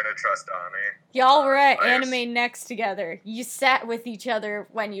going to trust Donnie. Y'all were at Anime Next together. You sat with each other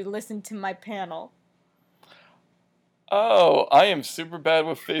when you listened to my panel. Oh, I am super bad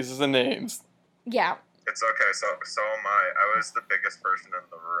with faces and names. Yeah. It's okay, so am I. I was the biggest person in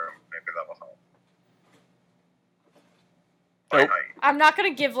the room. Maybe that'll help. Nope. I'm not going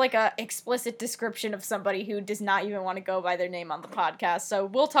to give, like, a explicit description of somebody who does not even want to go by their name on the podcast, so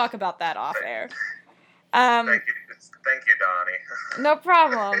we'll talk about that off air. Thank you, Donnie. No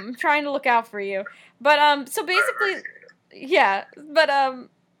problem. I'm trying to look out for you. But, so basically, yeah, but,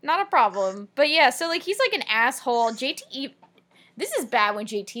 not a problem. But yeah, so, like, he's like an asshole. JT, this is bad when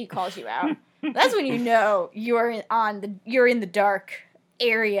JT calls you out. That's when you know you're in the dark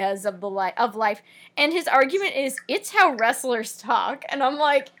areas of life. And his argument is, it's how wrestlers talk. And I'm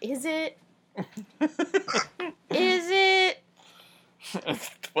like, is it? Is it? I mean,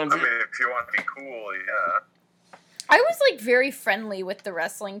 if you want to be cool, yeah. I was, like, very friendly with the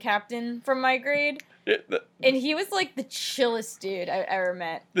wrestling captain from my grade. And he was, like, the chillest dude I ever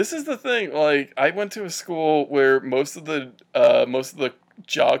met. This is the thing. Like, I went to a school where most of the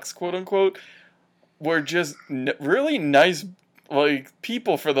jocks, quote unquote, were just really nice, like,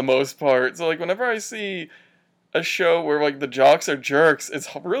 people for the most part. So, like, whenever I see a show where, like, the jocks are jerks, it's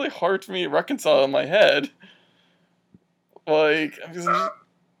really hard for me to reconcile in my head. Like, our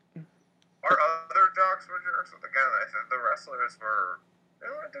other jocks were jerks. Again, I think the wrestlers were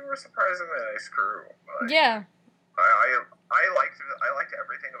surprisingly a nice crew. Like, yeah. I liked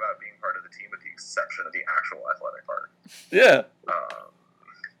everything about being part of the team with the exception of the actual athletic part. Yeah.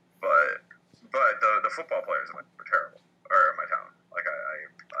 But the football players were terrible.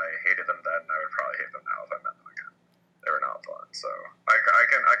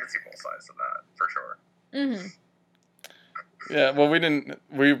 Mm-hmm. Yeah,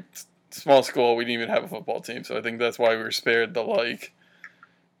 well, small school, we didn't even have a football team, so I think that's why we were spared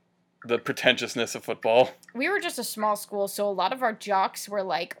the pretentiousness of football. We were just a small school, so a lot of our jocks were,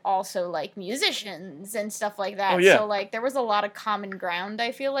 like, also, like, musicians and stuff like that. Oh, yeah. So, like, there was a lot of common ground,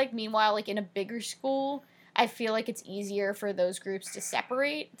 I feel like. Meanwhile, like, in a bigger school, I feel like it's easier for those groups to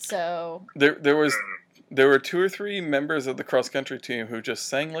separate, so... There were 2 or 3 members of the cross-country team who just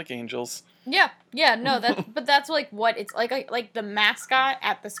sang like angels. Yeah, no, but that's, like, what it's... Like, the mascot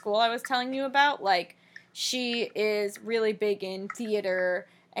at the school I was telling you about, like, she is really big in theater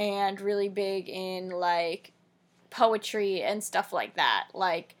and really big in, like, poetry and stuff like that.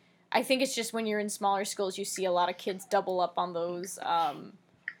 Like, I think it's just when you're in smaller schools, you see a lot of kids double up on those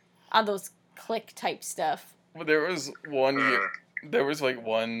clique type stuff. Well, there was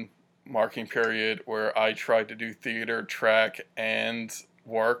one marking period where I tried to do theater, track, and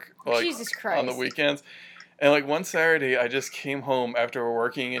work, like, Jesus Christ. on the weekends. And, like, one Saturday, I just came home after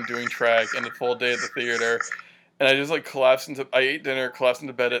working and doing track and a full day at the theater. And I just, like, I ate dinner, collapsed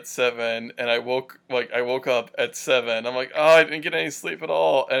into bed at 7, and I woke up at 7. I'm like, oh, I didn't get any sleep at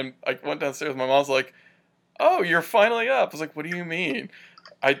all. And I went downstairs, my mom's like, oh, you're finally up. I was like, what do you mean?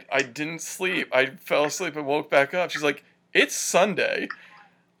 I didn't sleep. I fell asleep and woke back up. She's like, it's Sunday.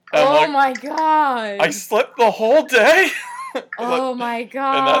 And Oh I'm like, my god. I slept the whole day? Oh my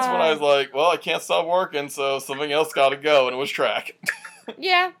god. And that's when I was like, well, I can't stop working, so something else gotta go, and it was track.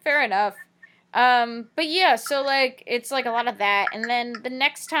 Yeah, fair enough. But yeah, so, like, it's, like, a lot of that, and then the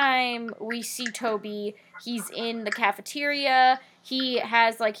next time we see Toby, he's in the cafeteria, he's,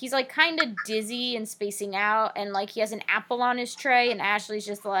 like, kind of dizzy and spacing out, and, like, he has an apple on his tray, and Ashley's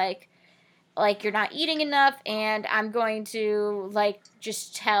just like, you're not eating enough, and I'm going to, like,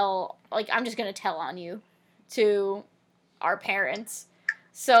 I'm just gonna tell on you to our parents.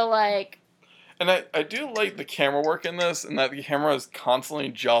 So, like... And I do like the camera work in this, and that the camera is constantly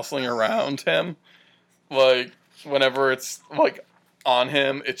jostling around him. Like, whenever it's, like, on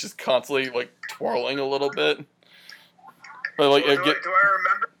him, it's just constantly, like, twirling a little bit. But, like, do I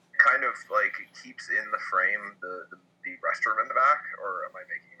remember kind of, like, it keeps in the frame the restroom in the back, or am I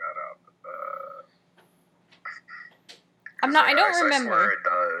making that up? I don't remember. I swear it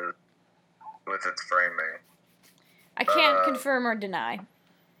does with its framing. I can't confirm or deny.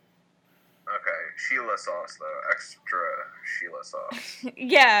 Okay, Sheila sauce, though. Extra Sheila sauce.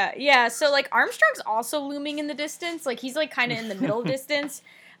 Yeah. So, like, Armstrong's also looming in the distance. Like, he's, like, kind of in the middle distance.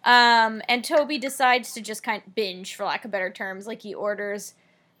 And Toby decides to just kind of binge, for lack of better terms. Like, he orders,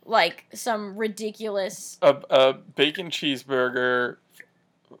 like, some ridiculous... A bacon cheeseburger,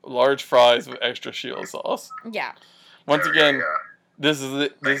 large fries with extra Sheila sauce. Yeah. Once again, this is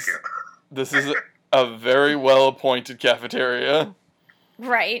a very well-appointed cafeteria.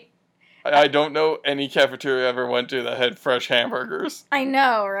 Right. I don't know any cafeteria I ever went to that had fresh hamburgers. I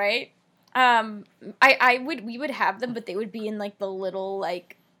know, right? We would have them, but they would be in, like, the little,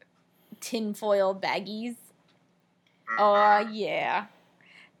 like, tinfoil baggies. Oh, yeah.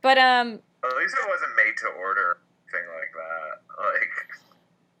 But, at least it wasn't made to order thing like that. Like,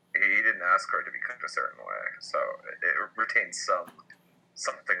 he didn't ask for it to be cooked a certain way, so it retains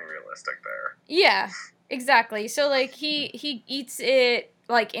something realistic there. Yeah, exactly. So, like, he eats it,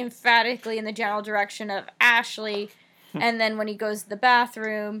 like, emphatically in the general direction of Ashley, and then when he goes to the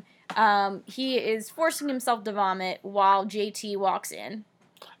bathroom, he is forcing himself to vomit while JT walks in.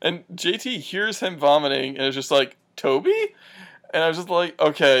 And JT hears him vomiting and is just like, Toby? And I was just like,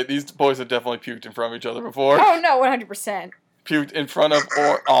 okay, these boys have definitely puked in front of each other before. Oh, no, 100%. Puked in front of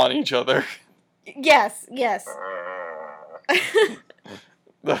or on each other. Yes.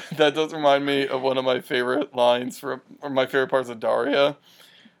 That does remind me of one of my favorite lines or my favorite parts of Daria,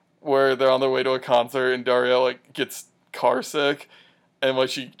 where they're on their way to a concert and Daria, like, gets car sick and, like,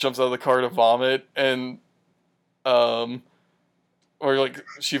 she jumps out of the car to vomit and or, like,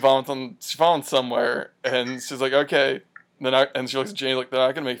 she vomits somewhere and she's like, okay, and she looks at Jane like, they're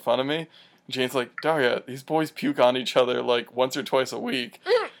not gonna make fun of me. And Jane's like, Daria, these boys puke on each other like once or twice a week.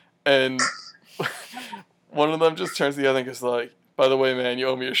 And one of them just turns to the other and goes like, by the way, man, you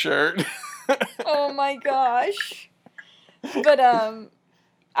owe me a shirt. Oh my gosh. But,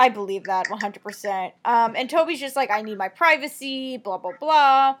 I believe that 100%. And Toby's just like, I need my privacy, blah, blah,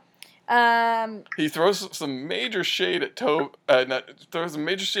 blah. He throws some major shade at throws some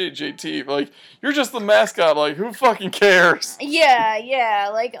major shade at JT. Like, you're just the mascot. Like, who fucking cares? Yeah.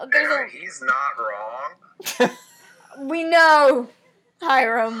 Like, He's not wrong. We know,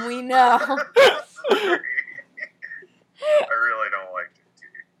 Hiram. We know. I really don't like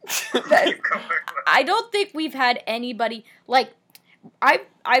JT. I don't think we've had anybody, like,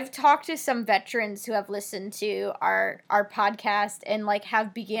 I've talked to some veterans who have listened to our podcast and like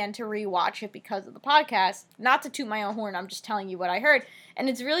have began to rewatch it because of the podcast. Not to toot my own horn, I'm just telling you what I heard. And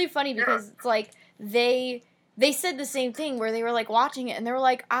it's really funny because it's like they said the same thing where they were like watching it and they were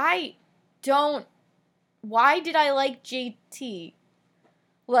like, why did I like JT?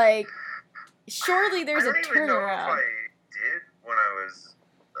 Like, surely there's a turnaround. I don't even know if I did when I was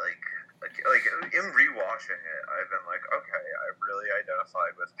like in rewatching it. I've been like, okay, I really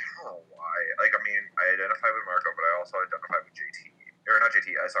identified with. I don't know why. Like, I mean, I identified with Marco, but I also identified with JT, or not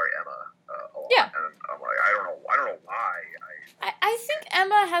JT. Sorry, Emma. A lot. Yeah. And I'm like, I don't know why. I think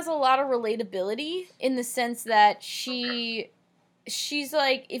Emma has a lot of relatability in the sense that she's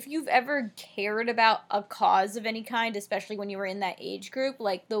like, if you've ever cared about a cause of any kind, especially when you were in that age group,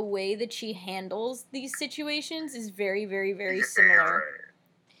 like the way that she handles these situations is very, very, very similar. Right.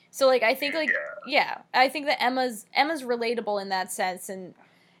 So like I think like I think that Emma's relatable in that sense, and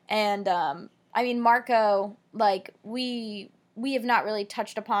I mean Marco, like we have not really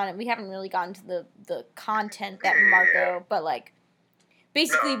touched upon it. We haven't really gotten to the content that Marco, but like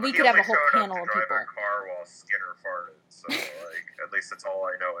basically we could have a whole panel of people. A car while Skinner farted, so like at least that's all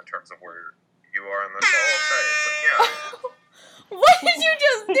I know in terms of where you are in this. All I'll say. It's like, What did you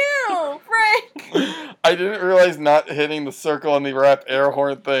just do, Frank? I didn't realize not hitting the circle on the rap air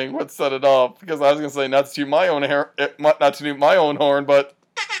horn thing would set it off, because I was gonna say not to toot my own horn, but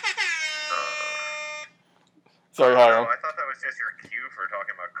sorry, Hiram. I thought that was just your cue for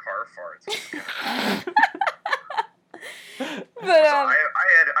talking about car farts. But I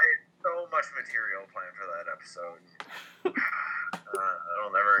had so much material planned for that episode.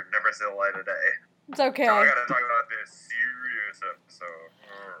 I'll never see the light of day. It's okay. So I gotta talk about this serious episode.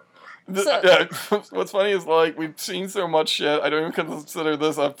 What's funny is, like, we've seen so much shit, I don't even consider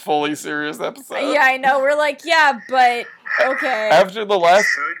this a fully serious episode. Yeah, I know. We're like, yeah, but okay. After the last...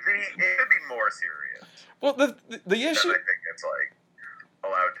 It could be more serious. Well, the issue... I think it's, like,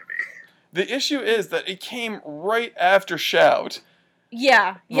 allowed to be. The issue is that it came right after Shout.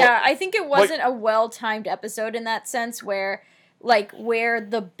 Yeah. I think it wasn't a well-timed episode in that sense where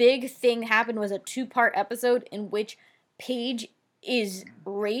the big thing happened was a 2-part episode in which Paige is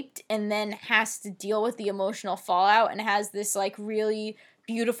raped and then has to deal with the emotional fallout and has this, like, really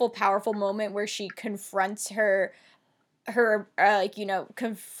beautiful, powerful moment where she confronts her abuser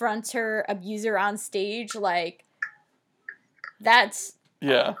on stage. Like, that's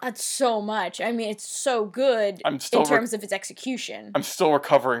so much. I mean, it's so good in terms of its execution. I'm still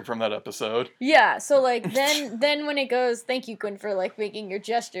recovering from that episode. Yeah, so, like, then when it goes, thank you, Quinn, for, like, making your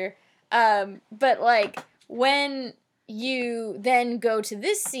gesture. But, like, when you then go to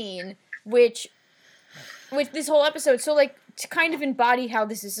this scene, which this whole episode, so, like, to kind of embody how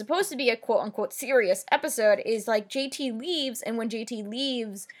this is supposed to be a quote-unquote serious episode, is, like, JT leaves, and when JT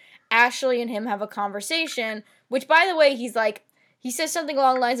leaves, Ashley and him have a conversation, which, by the way, he's, like, he says something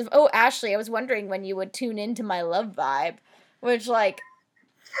along the lines of, "Oh, Ashley, I was wondering when you would tune into my love vibe," which, like,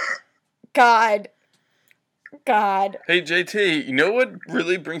 God. Hey, JT, you know what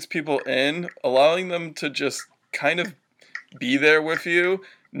really brings people in? Allowing them to just kind of be there with you,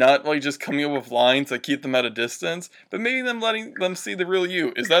 not, like, just coming up with lines that keep them at a distance, but maybe them letting them see the real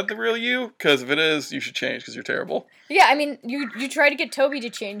you. Is that the real you? Because if it is, you should change, because you're terrible. Yeah, I mean, you try to get Toby to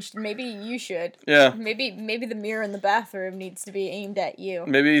change, maybe you should. Yeah. Maybe the mirror in the bathroom needs to be aimed at you.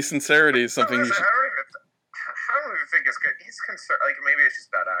 Maybe sincerity is something you should... I don't even think it's good. He's concerned, like, maybe it's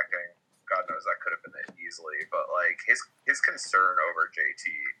just bad acting. God knows that could have been it easily, but, like, his concern over JT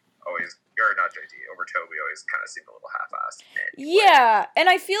always, or not JT, over Toby always kind of seemed a little half-assed. Yeah, and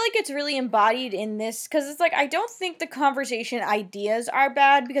I feel like it's really embodied in this, because it's like, I don't think the conversation ideas are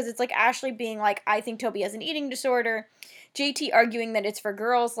bad, because it's like Ashley being like, I think Toby has an eating disorder, JT arguing that it's for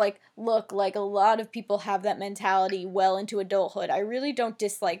girls, like, look, like, a lot of people have that mentality well into adulthood. I really don't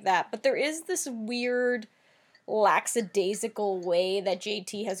dislike that, but there is this weird, lackadaisical way that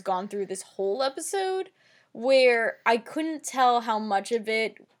JT has gone through this whole episode, where I couldn't tell how much of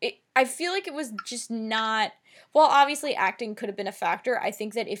it I feel like it was just not... Well, obviously acting could have been a factor. I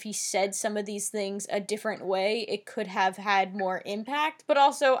think that if he said some of these things a different way, it could have had more impact. But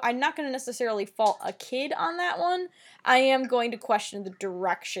also, I'm not going to necessarily fault a kid on that one. I am going to question the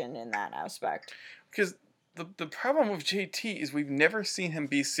direction in that aspect. Because the problem with JT is we've never seen him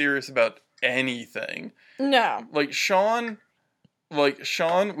be serious about anything. No. Like, Sean,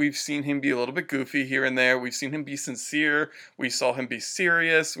 we've seen him be a little bit goofy here and there. We've seen him be sincere. We saw him be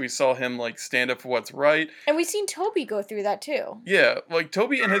serious. We saw him, like, stand up for what's right. And we've seen Toby go through that, too. Yeah, like,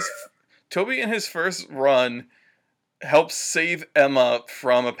 Toby in his first run, helps save Emma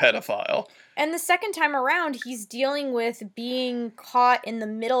from a pedophile. And the second time around, he's dealing with being caught in the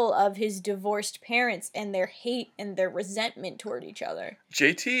middle of his divorced parents and their hate and their resentment toward each other.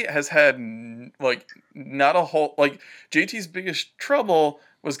 JT has had, not a whole... JT's biggest trouble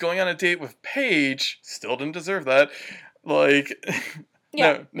was going on a date with Paige. Still didn't deserve that.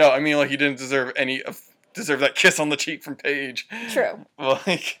 Yeah. No, I mean, he didn't deserve deserve that kiss on the cheek from Paige. True.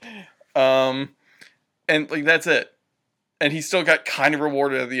 And, that's it. And he still got kind of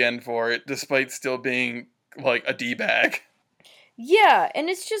rewarded at the end for it, despite still being, a D-bag. Yeah, and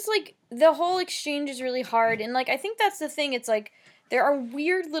it's just, the whole exchange is really hard. And, I think that's the thing. It's, there are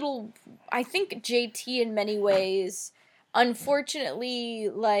weird little... I think JT, in many ways,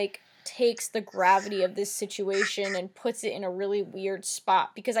 unfortunately, takes the gravity of this situation and puts it in a really weird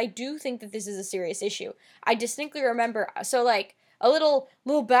spot. Because I do think that this is a serious issue. I distinctly remember... So, a little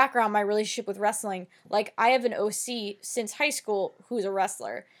background, my relationship with wrestling. I have an OC since high school who's a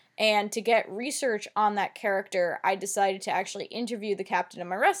wrestler. And to get research on that character, I decided to actually interview the captain of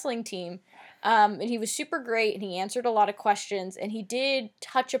my wrestling team. And he was super great, and he answered a lot of questions. And he did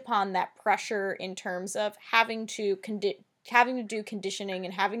touch upon that pressure in terms of having to do conditioning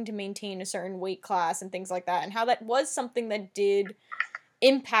and having to maintain a certain weight class and things like that. And how that was something that did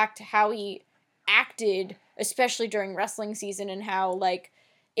impact how he acted, especially during wrestling season, and how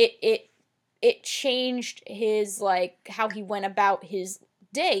it changed his how he went about his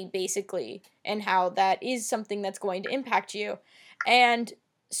day, basically, and how that is something that's going to impact you. And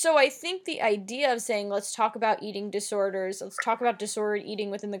so I think the idea of saying, let's talk about eating disorders, let's talk about disordered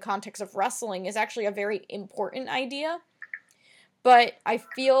eating within the context of wrestling is actually a very important idea. But I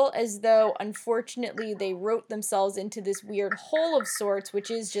feel as though, unfortunately, they wrote themselves into this weird hole of sorts, which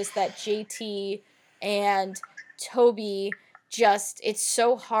is just that JT and Toby it's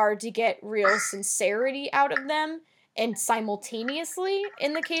so hard to get real sincerity out of them. And simultaneously,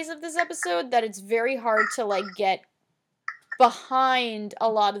 in the case of this episode, that it's very hard to, get behind a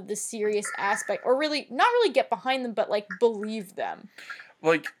lot of the serious aspect. Or really, not really get behind them, but, believe them. I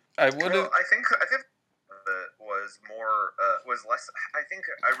would have... I think was less.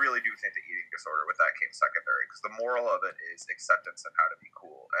 I really do think the eating disorder with that came secondary, because the moral of it is acceptance and how to be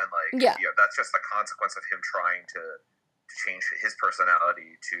cool, and that's just the consequence of him trying to change his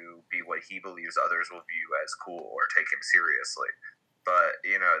personality to be what he believes others will view as cool or take him seriously. But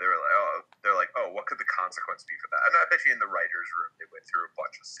they're like, oh, what could the consequence be for that? And I bet you in the writers' room they went through a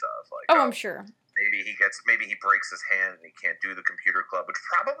bunch of stuff I'm sure. Maybe he breaks his hand and he can't do the computer club, which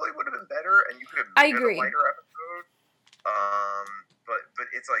probably would have been better, and you could have made it a lighter episode. But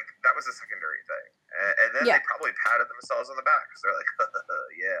it's that was a secondary thing, and then they probably patted themselves on the back because they're like,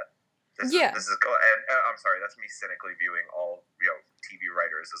 yeah. This is cool. And I'm sorry, that's me cynically viewing all TV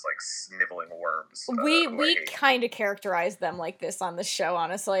writers as sniveling worms. We kind of characterize them like this on the show,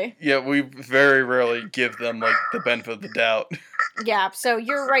 honestly. Yeah, we very rarely give them the benefit of the doubt. Yeah, so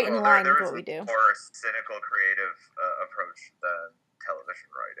you're right in line with what we do. More cynical, creative approach than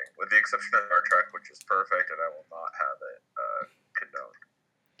television writing, with the exception of Star Trek, which is perfect, and I will not have it condoned.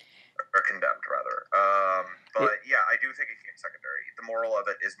 Or condemned, rather. But yeah, I do think it came secondary. The moral of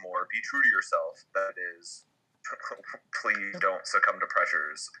it is more, be true to yourself. That is, please don't succumb to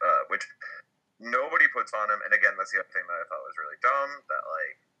pressures, which nobody puts on him. And again, that's the other thing that I thought was really dumb. That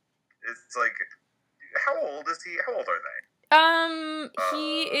it's how old is he? How old are they?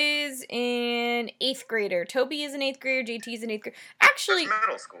 He is an 8th grader. Toby is an 8th grader. JT is an 8th grader. Actually, that's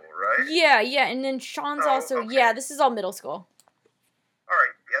middle school, right? Yeah, and then Sean's also. Okay. Yeah, this is all middle school. All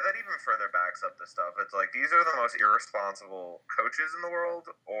right, yeah, that even further backs up the stuff. It's these are the most irresponsible coaches in the world,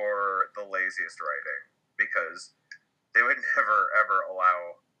 or the laziest writing, because they would never, ever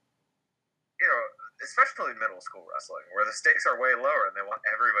allow, especially middle school wrestling, where the stakes are way lower and they want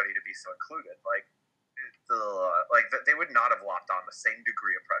everybody to be so included. They would not have lopped on the same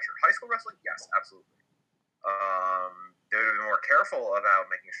degree of pressure. High school wrestling, yes, absolutely. They would have been more careful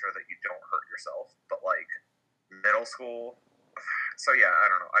about making sure that you don't hurt yourself, but middle school... So yeah, I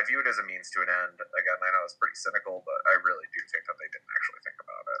don't know. I view it as a means to an end. Again, I know it's pretty cynical, but I really do think that they didn't actually think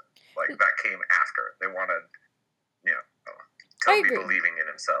about it. That came after. They wanted, Toby believing in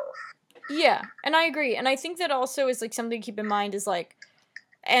himself. Yeah, and I agree. And I think that also is something to keep in mind is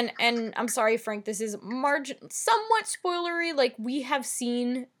and I'm sorry, Frank, this is somewhat spoilery. We have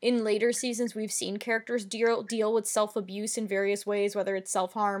seen in later seasons, we've seen characters deal with self-abuse in various ways, whether it's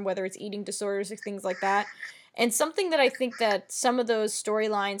self-harm, whether it's eating disorders, or things like that. And something that I think that some of those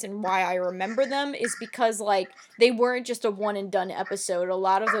storylines and why I remember them is because, they weren't just a one-and-done episode. A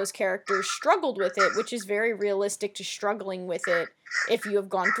lot of those characters struggled with it, which is very realistic to struggling with it if you have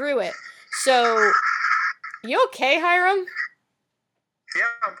gone through it. So You okay, Hiram? Yeah,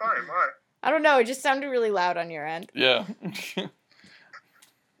 I'm fine. Why? I don't know. It just sounded really loud on your end. Yeah.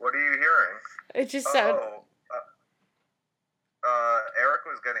 What are you hearing? It just sounded. Eric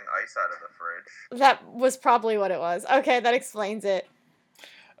was getting ice out of the fridge. That was probably what it was. Okay, that explains it. Say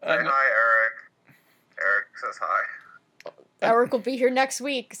hi, Eric. Eric says hi. Eric will be here next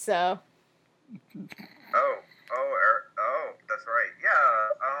week, so. Eric. Oh, that's right. Yeah.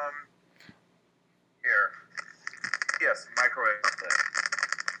 Here. Yes, microwave it.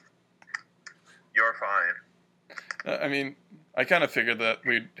 You're fine. I mean, I kind of figured that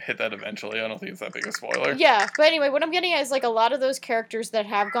we'd hit that eventually. I don't think it's that big a spoiler. Yeah, but anyway, what I'm getting at is, like, a lot of those characters that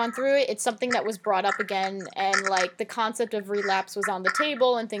have gone through it, it's something that was brought up again, and, like, the concept of relapse was on the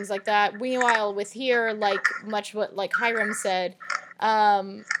table and things like that. Meanwhile, with here, like, much what, like, Hiram said,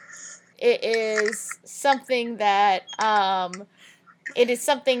 it is something that,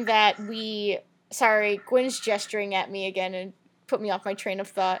 sorry, Gwen's gesturing at me again and put me off my train of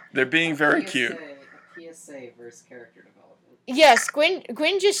thought. They're being very cute. A PSA versus character development. Yes,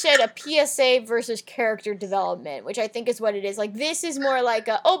 Gwen just said a PSA versus character development, which I think is what it is. Like, this is more like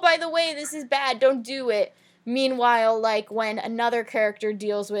a, oh, by the way, this is bad, don't do it. Meanwhile, like, when another character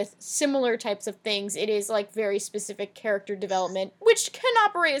deals with similar types of things, it is, like, very specific character development, which can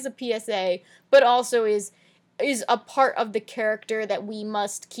operate as a PSA, but also is a part of the character that we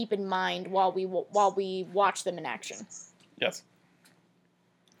must keep in mind while we watch them in action. Yes.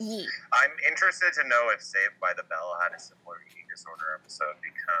 Yeah. I'm interested to know if Saved by the Bell had a similar eating disorder episode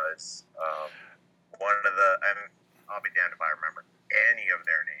because one of the, and I'll be damned if I remember any of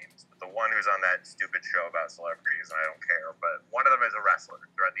their names, but the one who's on that stupid show about celebrities, and I don't care, but one of them is a wrestler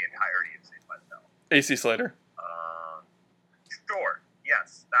throughout the entirety of Saved by the Bell. AC Slater. Sure,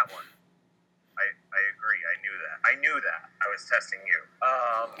 yes, that one. I agree. I knew that. I was testing you.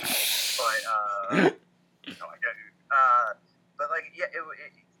 No, I didn't. But like, yeah,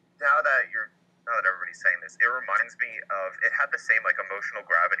 now that everybody's saying this, it reminds me of, it had the same, like, emotional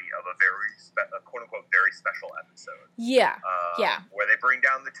gravity of a very, quote unquote, very special episode. Yeah. Yeah. Where they bring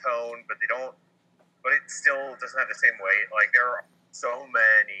down the tone, but it still doesn't have the same weight. Like, there are so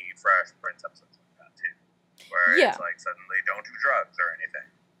many Fresh Prince episodes like that, too. Where it's like, suddenly don't do drugs or anything.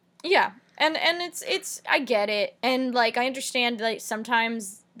 Yeah. And it's I get it. And, like, I understand, like,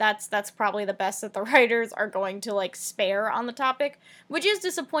 sometimes that's probably the best that the writers are going to, like, spare on the topic, which is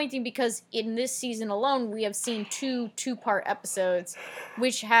disappointing because in this season alone we have seen two-part episodes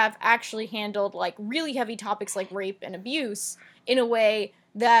which have actually handled, like, really heavy topics like rape and abuse in a way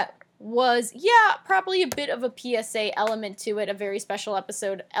that was, probably a bit of a PSA element to it, a very special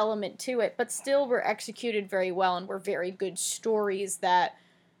episode element to it, but still were executed very well and were very good stories that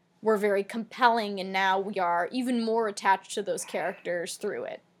were very compelling, and now we are even more attached to those characters through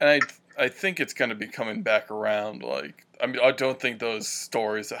it. And I think it's going to be coming back around. Like, I mean, I don't think those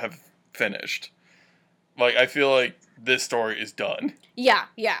stories have finished. Like, I feel like this story is done. Yeah.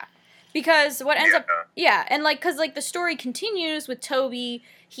 Because what ends up... Yeah, and, like, because, like, the story continues with Toby.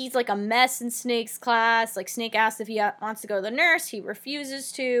 He's, like, a mess in Snake's class. Like, Snake asks if he wants to go to the nurse. He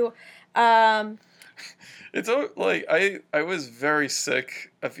refuses to. It's like I was very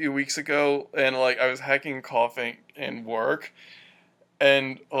sick a few weeks ago, and like I was hacking and coughing in work,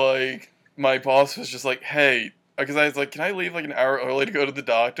 and like my boss was just like, "Hey," because I was like, "Can I leave like an hour early to go to the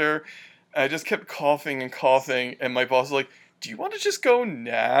doctor?" And I just kept coughing, and my boss was like, "Do you want to just go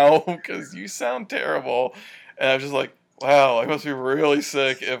now? Because you sound terrible." And I was just like, "Wow, I must be really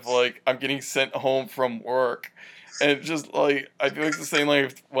sick if like I'm getting sent home from work." And it's just like, I feel like it's the same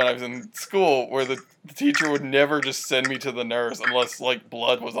like when I was in school, where the teacher would never just send me to the nurse unless like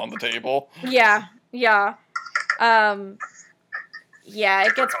blood was on the table. Yeah. Yeah,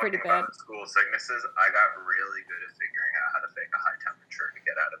 it gets pretty bad. School sicknesses, I got really good at figuring out how to fake a high temperature to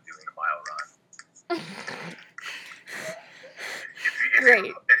get out of doing a mile run.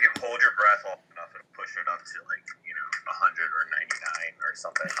 Great. If you hold your breath long enough and push it up to 100 or 99 or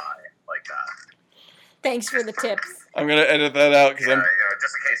something high like that. Thanks for the tips. I'm gonna edit that out because I'm.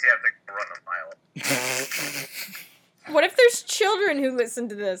 Just in case you have to run a mile. What if there's children who listen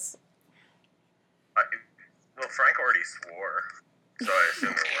to this? Well, Frank already swore, so I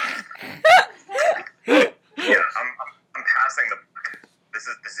assume it worked. Yeah, I'm passing the buck. This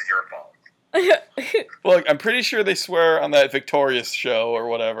is your fault. Look, I'm pretty sure they swear on that Victorious show or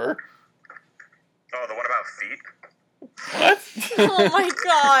whatever. Oh, the one about feet? What? Oh my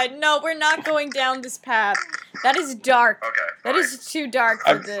god, no, we're not going down this path. That is dark. Okay. That is too dark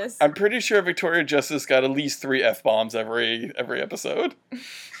for this. I'm pretty sure Victoria Justice got at least 3 F-bombs every episode.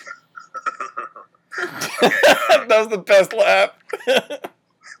 Okay, that was the best laugh.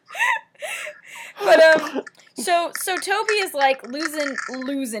 But so Toby is like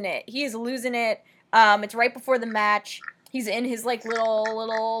losing it. He is losing it. It's right before the match. He's in his like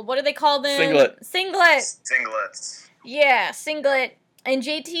little what do they call them? Singlets. Yeah, singlet. And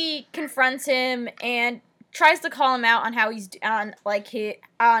JT confronts him and tries to call him out on how he's on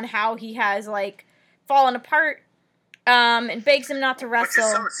how he has like fallen apart. And begs him not to wrestle.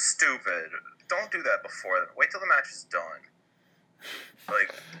 Which is so stupid. Don't do that before. Wait till the match is done.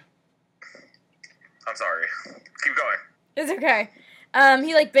 Like, I'm sorry. Keep going. It's okay.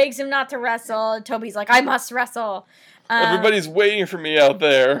 He like begs him not to wrestle. Toby's like, I must wrestle. Everybody's waiting for me out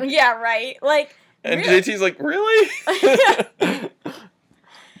there. Yeah, right. Like, and really? JT's like, really?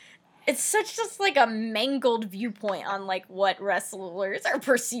 It's such just like a mangled viewpoint on like what wrestlers are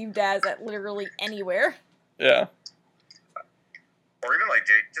perceived as at literally anywhere. Yeah. Or even like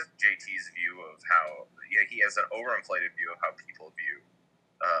just JT's view of how he has an overinflated view of how people view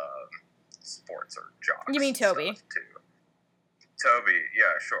sports or jobs. You mean Toby? Too. Toby,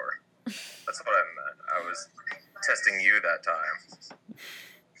 yeah, sure. That's what I meant. I was testing you that time.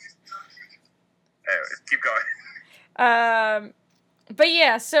 Anyway, keep going. But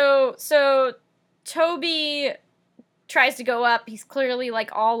yeah, so Toby tries to go up. He's clearly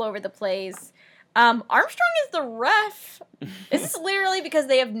like all over the place. Armstrong is the ref. This is literally because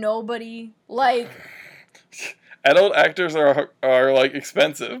they have nobody. Like, adult actors are like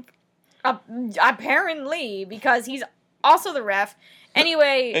expensive. Apparently, because he's also the ref.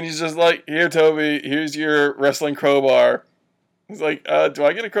 Anyway, and he's just like, here, Toby, here's your wrestling crowbar. He's like, do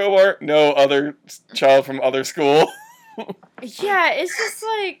I get a crowbar? No, other child from other school. Yeah, it's just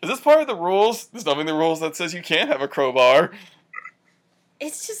like... Is this part of the rules? There's nothing in the rules that says you can't have a crowbar.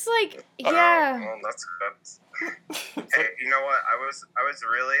 It's just like, yeah. Well, that's good. Hey, you know what? I was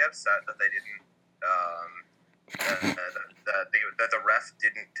really upset that they didn't, that the ref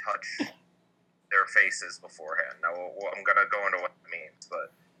didn't touch their faces beforehand. Now, I'm going to go into what it means,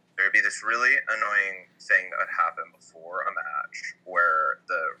 but there'd be this really annoying thing that happened before a match where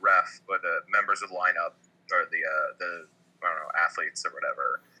the members would line up, or the I don't know, athletes or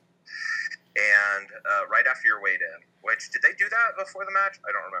whatever, and right after your weighed in, which, did they do that before the match?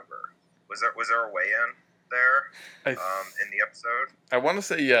 I don't remember. Was there a weigh-in there in the episode? I want to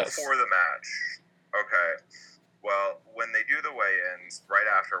say yes. Before the match. Okay. Well, when they do the weigh-ins, right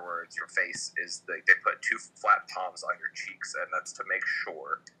afterwards, your face is, they put two flat palms on your cheeks, and that's to make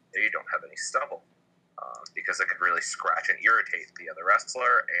sure that you don't have any stubble, because it could really scratch and irritate the other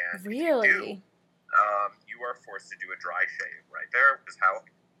wrestler, and Really? you are forced to do a dry shave right there, which is how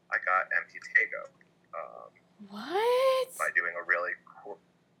I got Amputego. What? By doing a really cool...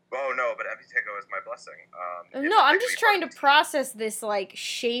 Oh, no, but Amputego is my blessing. No, I'm just trying to process this, like,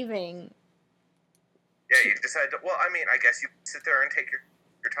 shaving. Yeah, you decide to... Well, I mean, I guess you sit there and take your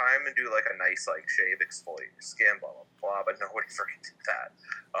time and do, like, a nice, like, shave, exfoliate your skin, blah, blah, blah, but nobody freaking did that.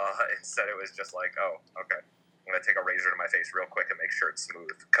 Instead, it was just like, oh, okay, I'm going to take a razor to my face real quick and make sure it's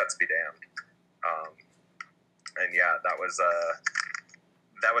smooth. Cuts be damned. And yeah, that was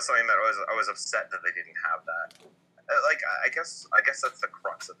something that I was upset that they didn't have that. Like, I guess that's the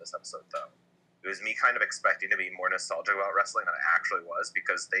crux of this episode, though. It was me kind of expecting to be more nostalgic about wrestling than I actually was,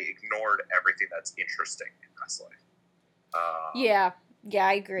 because they ignored everything that's interesting in wrestling. Yeah,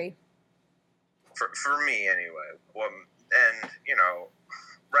 I agree. For me, anyway. And, you know,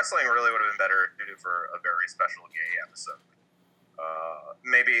 wrestling really would have been better suited for a very special gay episode.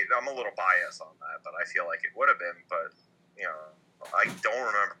 Maybe I'm a little biased on that, but I feel like it would have been. But, you know, I don't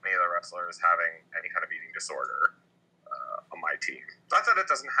remember any of the wrestlers having any kind of eating disorder on my team. Not that it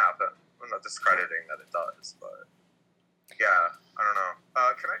doesn't happen. I'm not discrediting that it does, but yeah, I don't know.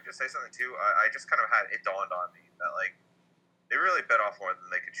 Can I just say something too? I just kind of it dawned on me that, like, they really bit off more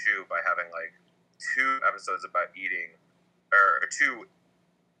than they could chew by having, like, 2 episodes about eating, or 2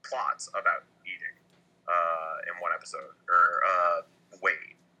 plots about eating in one episode, or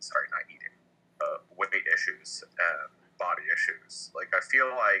weight. Sorry, not eating. Weight issues and body issues. Like, I feel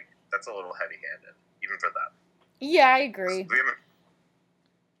like that's a little heavy-handed, even for them. Yeah, I agree.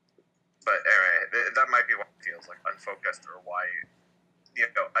 But anyway, that might be why it feels like unfocused, or why, you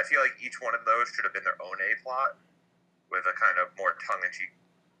know, I feel like each one of those should have been their own A-plot with a kind of more tongue-in-cheek,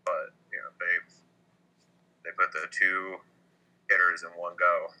 but, you know, they put the 2 hitters in one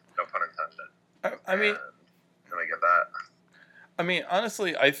go, no pun intended. I mean, and I get that. I mean,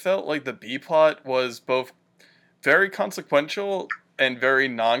 honestly, I felt like the B-plot was both very consequential and very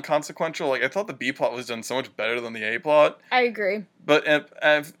non-consequential. Like, I thought the B-plot was done so much better than the A-plot. I agree. But I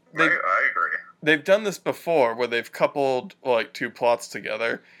agree. They've done this before, where they've coupled, like, 2 plots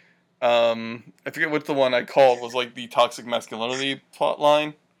together. I forget what the one I called was, like, the toxic masculinity plot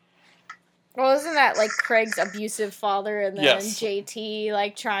line. Well, isn't that like Craig's abusive father and then Yes. JT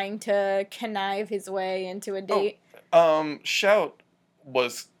like trying to connive his way into a date? Shout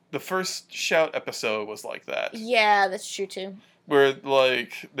was the first Shout episode was like that, Yeah, that's true too. where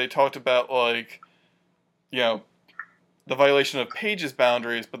like they talked about like, you know, the violation of Paige's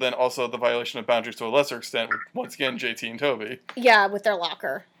boundaries, but then also the violation of boundaries to a lesser extent with once again JT and Toby. Yeah, with their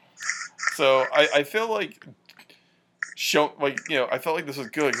locker. So I feel like I felt like this was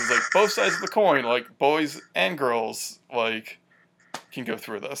good because like both sides of the coin, like boys and girls, like can go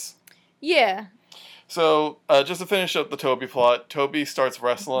through this. Yeah. So just to finish up the Toby plot, Toby starts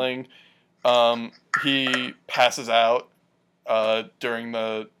wrestling. He passes out during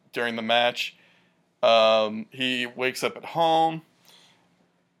the match. He wakes up at home,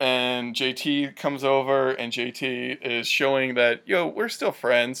 and JT comes over, and JT is showing that we're still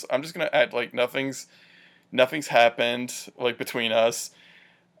friends. I'm just gonna act like nothing's happened like between us,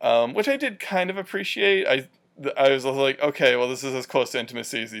 which I did kind of appreciate. I was like, okay, well, this is as close to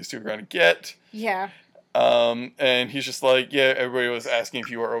intimacy as these two are gonna get. Yeah. And he's just like, yeah, everybody was asking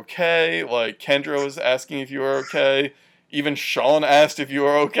if you were okay. Like, Kendra was asking if you were okay. Even Sean asked if you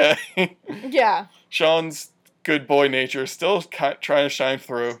were okay. Yeah. Sean's good boy nature still trying to shine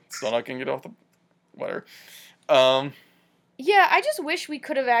through. Still not going to get off the... whatever. Yeah, I just wish we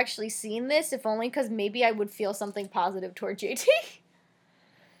could have actually seen this, if only because maybe I would feel something positive toward JT.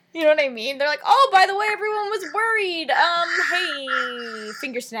 You know what I mean? They're like, oh, by the way, everyone was worried. Hey,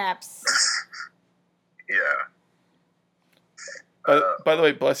 finger snaps. Yeah. By the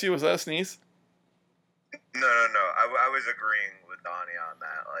way, bless you, was that a sneeze? No. I was agreeing with Donnie on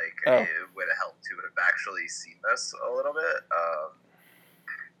that. Like, it would have helped to have actually seen this a little bit.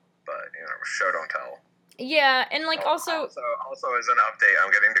 But, show don't tell. Yeah, and like also as an update,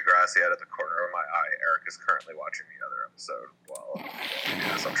 I'm getting Degrassi out of the corner of my eye. Eric is currently watching the other episode while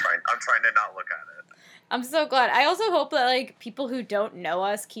I'm trying to not look at it. I'm so glad. I also hope that like people who don't know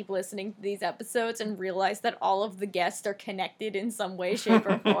us keep listening to these episodes and realize that all of the guests are connected in some way, shape,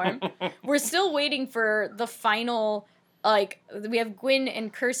 or form. We're still waiting for the final. Like, we have Gwyn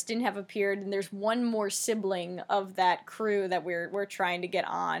and Kirsten have appeared, and there's one more sibling of that crew that we're trying to get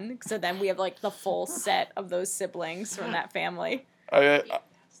on. So then we have, like, the full set of those siblings from that family.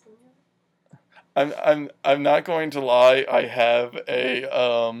 I'm not going to lie. I have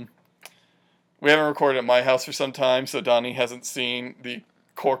a we haven't recorded at my house for some time, so Donnie hasn't seen the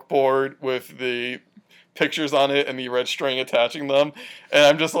cork board with the pictures on it and the red string attaching them, and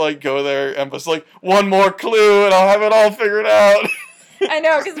I'm just like, go there and just like, one more clue and I'll have it all figured out. I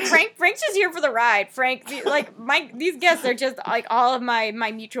know, because Frank's just here for the ride. These guests are just like all of my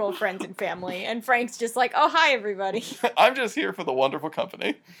mutual friends and family, and Frank's just like, oh, hi everybody. I'm just here for the wonderful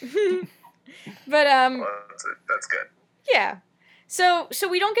company. But well, that's good. Yeah. So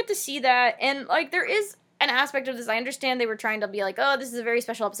we don't get to see that, and like there is an aspect of this. I understand they were trying to be like, oh, this is a very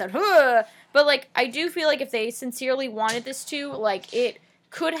special episode, but like I do feel like if they sincerely wanted this to, like, it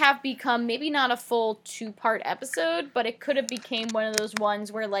could have become maybe not a full 2-part episode, but it could have became one of those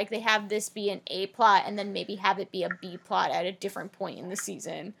ones where like they have this be an A plot and then maybe have it be a B plot at a different point in the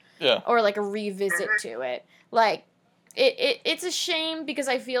season. Yeah. Or like a revisit to it. Like it's a shame because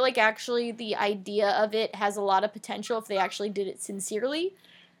I feel like actually the idea of it has a lot of potential if they actually did it sincerely.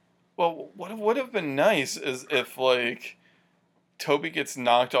 Well, what would have been nice is if, like, Toby gets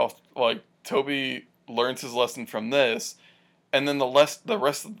knocked off, like, Toby learns his lesson from this, and then the rest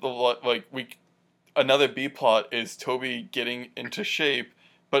of the, like, another B-plot is Toby getting into shape,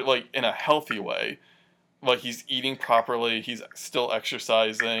 but, like, in a healthy way. Like, he's eating properly, he's still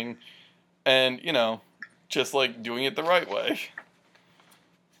exercising, and, just, like, doing it the right way.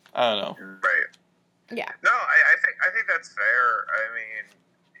 I don't know. Right. Yeah. No, I think that's fair. I mean,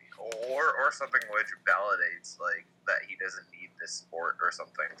 or something which validates like that he doesn't need this sport or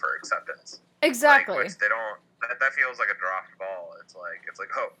something for acceptance. Exactly. Like, which they don't. That feels like a dropped ball. It's like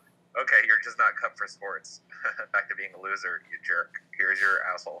oh, okay, you're just not cut for sports. Back to being a loser, you jerk. Here's your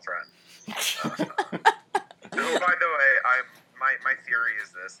asshole friend. By the way, my theory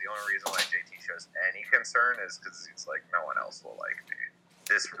is this: the only reason why JT shows any concern is because he's like, no one else will like me.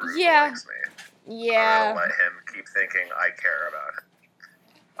 This Rude likes me. Yeah. I'm gonna let him keep thinking I care about him.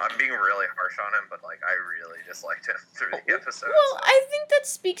 I'm being really harsh on him, but like I really disliked him through the episode. Well, I think that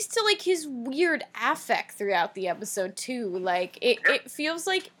speaks to like his weird affect throughout the episode too. Like it feels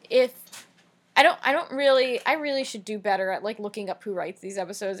like if I really should do better at like looking up who writes these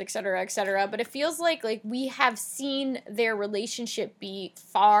episodes, etc., etc. But it feels like we have seen their relationship be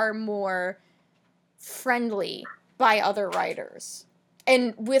far more friendly by other writers,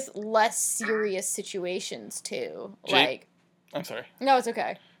 and with less serious situations too. I'm sorry. No, it's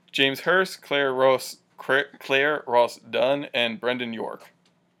okay. James Hurst, Claire Ross Dunn, and Brendan York.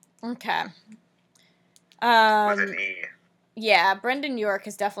 Okay. With an E. Yeah, Brendan York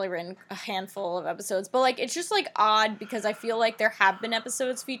has definitely written a handful of episodes, but like it's just like odd because I feel like there have been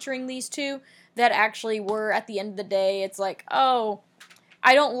episodes featuring these two that actually were at the end of the day it's like, "Oh,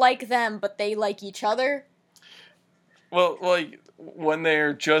 I don't like them, but they like each other." Well, like when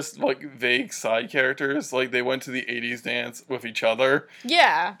they're just like vague side characters, like they went to the 80s dance with each other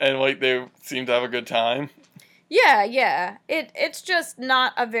Yeah. and like they seemed to have a good time. Yeah. It's just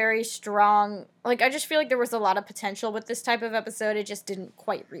not a very strong, like I just feel like there was a lot of potential with this type of episode. It just didn't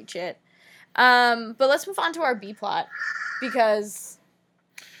quite reach it. But let's move on to our B plot because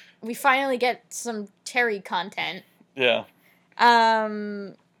we finally get some Terry content. Yeah.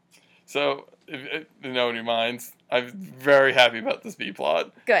 Um So, if nobody minds, I'm very happy about this B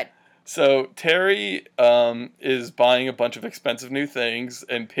plot. Good. So Terry is buying a bunch of expensive new things,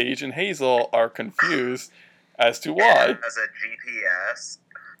 and Paige and Hazel are confused as to why. As a GPS.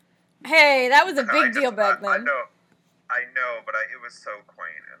 Hey, that was a I big deal back I then. know, but it was so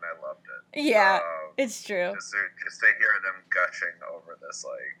quaint, and I loved it. Yeah, it's true. Just to hear them gushing over this,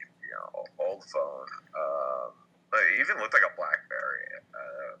 like, you know, old phone. It even looked like a BlackBerry.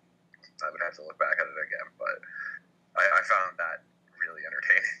 I would have to look back at it again, but I found that really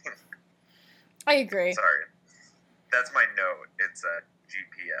entertaining. I agree. Sorry. That's my note. It's a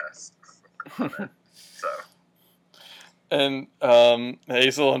GPS on it. So. And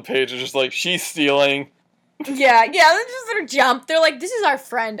Hazel and Paige are just like, she's stealing. Yeah, they just sort of jump. They're like, this is our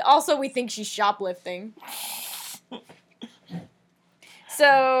friend. Also, we think she's shoplifting.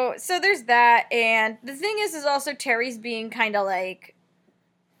 So there's that, and the thing is also Terry's being kind of like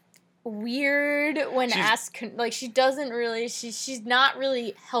weird when asked, like she doesn't really, she's not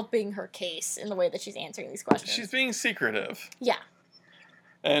really helping her case in the way that she's answering these questions. She's being secretive. Yeah.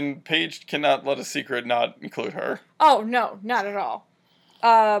 And Paige cannot let a secret not include her. Oh, no, not at all.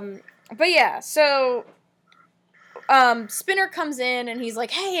 But yeah, so Spinner comes in and he's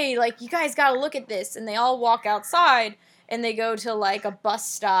like, hey, like, you guys gotta look at this. And they all walk outside and they go to, like, a bus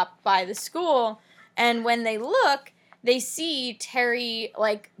stop by the school. And when they look, they see Terry,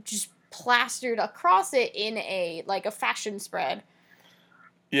 like, just plastered across it in a fashion spread.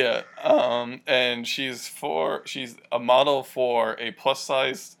 Yeah, and she's a model for a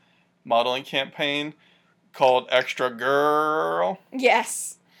plus-size modeling campaign called Extra Girl.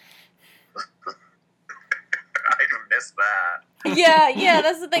 Yes. I missed that. Yeah,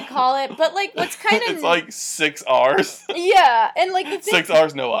 that's what they call it. But, like, what's kind of... It's like 6 R's. Yeah, and, like, the thing... 6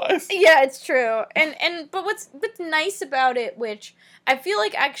 R's, no I's. Yeah, it's true. But what's nice about it, which I feel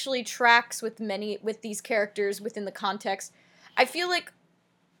like actually tracks with these characters within the context, I feel like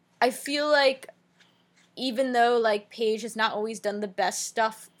even though, like, Paige has not always done the best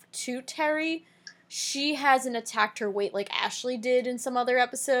stuff to Terry, she hasn't attacked her weight like Ashley did in some other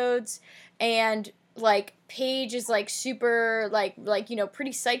episodes, and, like, Paige is, like, super, like, you know,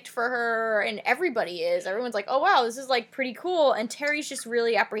 pretty psyched for her, and everybody is. Everyone's like, oh, wow, this is, like, pretty cool, and Terry's just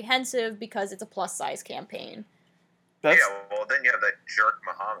really apprehensive because it's a plus-size campaign. Yeah, well, then you have that jerk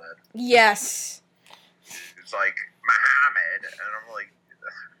Muhammad. Yes. It's like, Muhammad, and I'm like,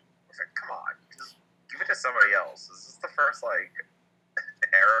 come on, just give it to somebody else. Is this the first, like,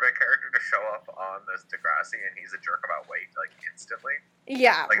 Arabic character to show up on this Degrassi and he's a jerk about weight, like, instantly?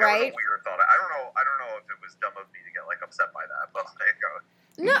 Yeah, like, right? That was a weird thought. I don't know if it was dumb of me to get, like, upset by that, but, like,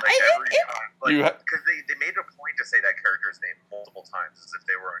 No, because they made a point to say that character's name multiple times as if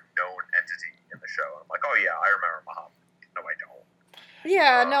they were a known entity in the show. And I'm like, oh yeah, I remember Muhammad. No, I don't.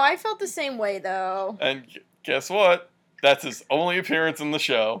 Yeah, no, I felt the same way, though. And guess what? That's his only appearance in the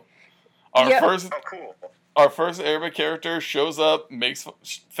show. Oh, cool. Our first Arabic character shows up, makes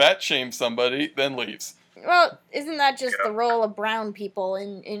fat shame somebody, then leaves. Well, isn't that just the role of brown people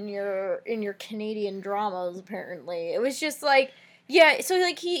in your Canadian dramas? Apparently, it was just like, yeah. So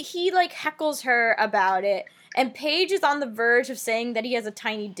like he like heckles her about it, and Paige is on the verge of saying that he has a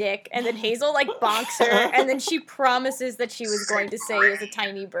tiny dick, and then Hazel like bonks her, and then she promises that she was going to say he has a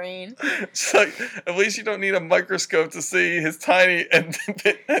tiny brain. It's like, at least you don't need a microscope to see his tiny, and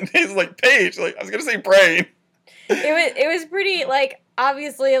he's like, Paige, like, I was gonna say brain. It was pretty, like,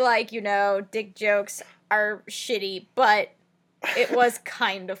 obviously, like, you know, dick jokes are shitty, but it was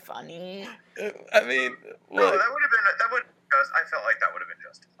kind of funny. I mean, no, that would have been, I felt like that would have been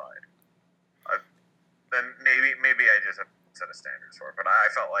justified. Then maybe I just have a set of standards for it, but I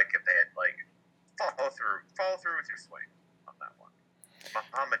felt like if they had, like, follow through with your swing on that one.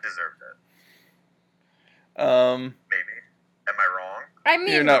 Muhammad deserved it. Maybe. Am I wrong? I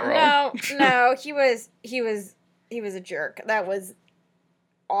mean, you're not wrong. No, he was a jerk. That was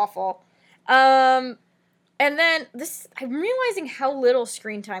awful. And then I'm realizing how little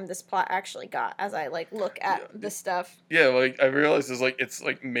screen time this plot actually got as I like look at this stuff. Yeah, like I realized it's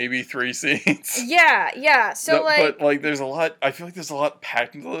like maybe 3 scenes. Yeah. So but like there's a lot. I feel like there's a lot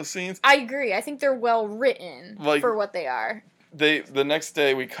packed into those scenes. I agree. I think they're well written Like, for what they are. The next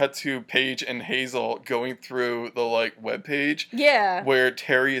day we cut to Paige and Hazel going through the like webpage Yeah. where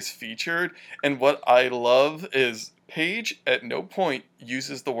Terry is featured, and what I love is Paige at no point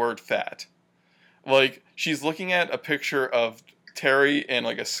uses the word fat. Like, she's looking at a picture of Terry in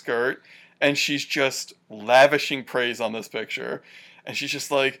like a skirt, and she's just lavishing praise on this picture, and she's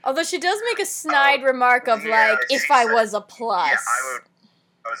just like, Although she does make a snide remark of yeah, like, she if I said- was a plus. Yeah,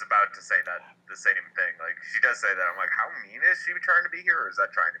 I was about to say that the same thing. Like, she does say that. I'm like, how mean is she trying to be here, or is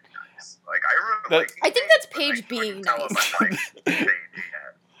that trying to be nice? Like, I remember That- liking I think Paige, that's but Paige I couldn't being tell nice. if I liked Paige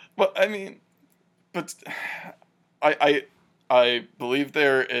yet. well, I mean, but I believe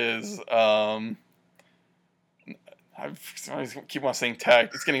there is I keep on saying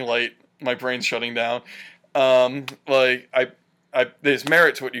tact. It's getting late. My brain's shutting down. Like there's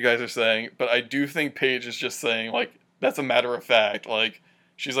merit to what you guys are saying, but I do think Paige is just saying like that's a matter of fact. Like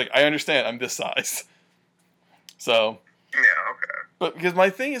she's like, I understand. I'm this size. So. Yeah, okay. But because my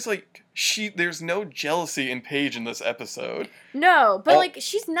thing is like there's no jealousy in Paige in this episode. No, but Oh. like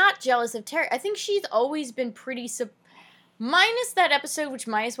she's not jealous of Terry. I think she's always been pretty minus that episode, which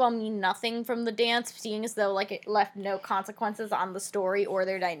might as well mean nothing from the dance, seeing as though like it left no consequences on the story or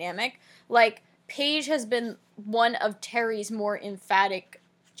their dynamic. Like Paige has been one of Terry's more emphatic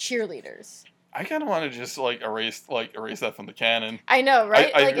cheerleaders. I kind of want to just like erase that from the canon. I know,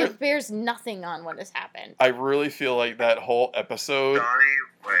 right? I like re- it bears nothing on what has happened. I really feel like that whole episode.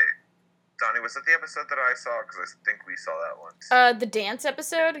 Donnie, was it the episode that I saw? Because I think we saw that one. The dance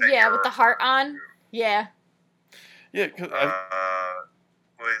episode, That yeah, you're with the heart on, referring yeah, Yeah, because to.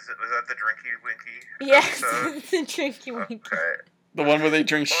 Was that the Drinky Winky yes, episode? the drinky wink. Okay. the one where they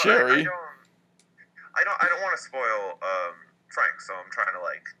drink Well, sherry. I don't want to spoil Frank, so I'm trying to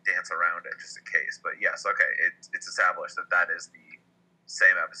like dance around it just in case. But yes, okay, it's established that is the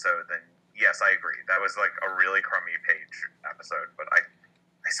same episode. Then yes, I agree. That was like a really crummy Paige episode, but I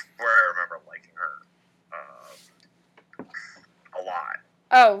swear I remember liking her a lot.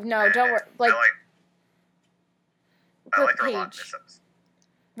 Oh no, don't worry. Like I we're liked her a lot in Paige. this episode.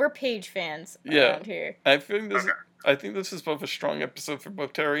 We're Paige fans Yeah. around here. I think this. Okay. I think this is both a strong episode for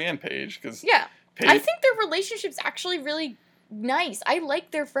both Terry and Paige because Yeah, Paige. I think their relationship's actually really nice. I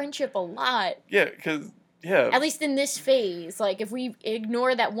like their friendship a lot. Yeah, because yeah. At least in this phase. Like if we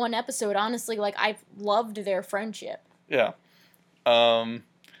ignore that one episode, honestly, like I've loved their friendship. Yeah.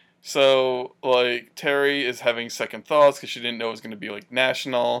 So like Terry is having second thoughts because she didn't know it was going to be like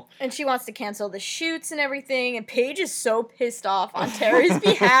national. And she wants to cancel the shoots and everything. And Paige is so pissed off on Terry's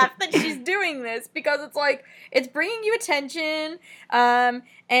behalf that she's doing this because it's like, it's bringing you attention.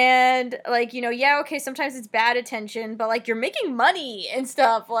 And like, you know, yeah, okay, sometimes it's bad attention, but like you're making money and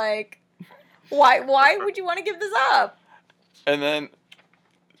stuff. Like, why would you want to give this up? And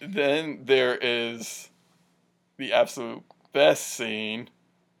then there is the absolute best scene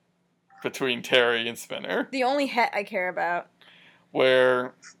between Terry and Spinner, The only het I care about.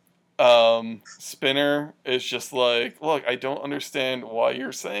 where Spinner is just like, look, I don't understand why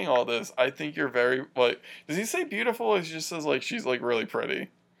you're saying all this. I think you're very, like, does he say beautiful or he just says, like, she's, like, really pretty?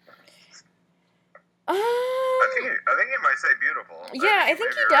 I think he might say beautiful. Yeah, I think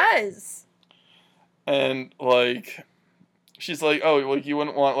Maybe he you're right. does. And, like, she's like, oh, like, you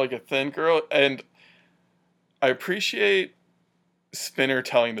wouldn't want, like, a thin girl? And I appreciate Spinner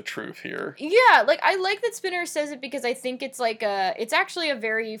telling the truth here. Yeah, like I like that Spinner says it because I think it's like it's actually a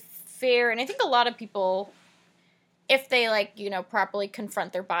very fair, and I think a lot of people, if they like, you know, properly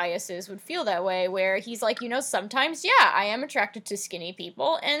confront their biases, would feel that way, where he's like, you know, sometimes, yeah, I am attracted to skinny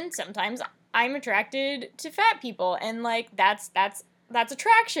people, and sometimes I'm attracted to fat people, and like that's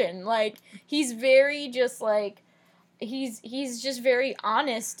attraction. Like he's very just like he's just very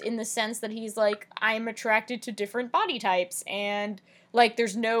honest in the sense that he's like, I'm attracted to different body types, and like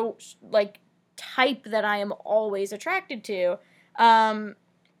there's no like type that I am always attracted to.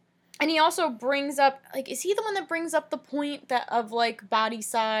 And he also brings up, like, is he the one that brings up the point that of like body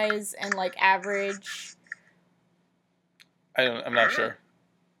size and like average? I'm not sure.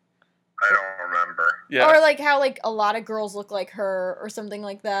 I don't remember. Yeah. Or like how like a lot of girls look like her or something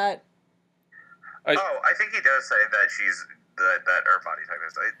like that. I think he does say that she's that her body type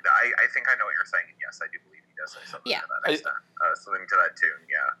is. I think I know what you're saying. And yes, I do believe he does say something Yeah. to that extent. Something to that tune.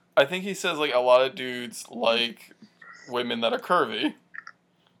 Yeah. I think he says, like, a lot of dudes like women that are curvy.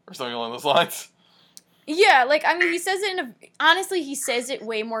 Or something along those lines. Yeah, like, I mean, he says it honestly, he says it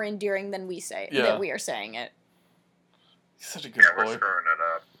way more endearing than we are saying it. He's such a good Yeah, we're boy. screwing it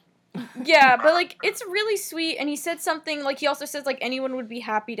up. Yeah, but, like, it's really sweet, and he said something, like, he also says, like, anyone would be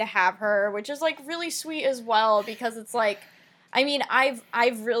happy to have her, which is, like, really sweet as well, because it's, like, I mean, I've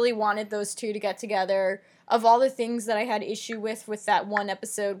really wanted those two to get together. Of all the things that I had issue with that one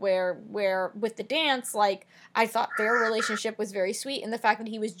episode where with the dance, like, I thought their relationship was very sweet, and the fact that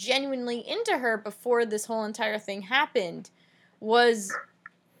he was genuinely into her before this whole entire thing happened was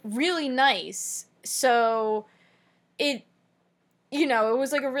really nice. So, it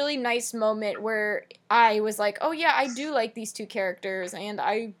was like a really nice moment where I was like, oh yeah, I do like these two characters, and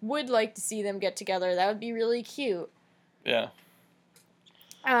I would like to see them get together. That would be really cute. Yeah.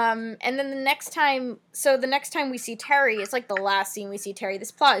 And then the next time we see Terry, it's like the last scene we see Terry.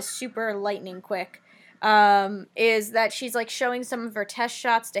 This plot is super lightning quick. Is that she's like showing some of her test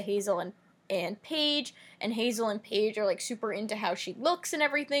shots to Hazel and Paige, and Hazel and Paige are like super into how she looks and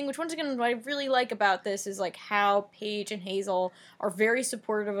everything, which once again, what I really like about this is like how Paige and Hazel are very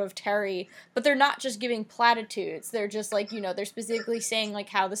supportive of Terry, but they're not just giving platitudes. They're just like, they're specifically saying like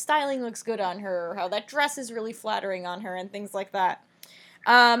how the styling looks good on her, or how that dress is really flattering on her, and things like that.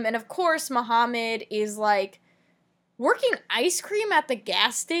 And of course, Muhammad is like working ice cream at the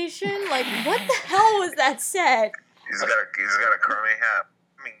gas station. Like, what the hell was that set? He's got a crummy hat.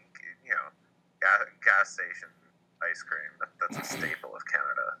 I mean, gas station ice cream. That's a staple of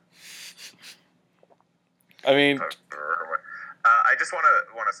Canada. I mean, I just want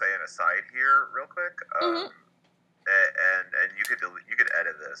to say an aside here, real quick. And you could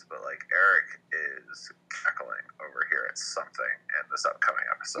edit this, but like Eric is cackling over here at something in this upcoming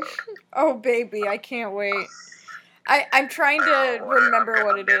episode. Oh baby, I can't wait. I'm trying to remember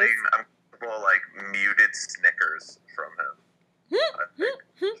what it is. I'm getting like muted snickers from him. I think,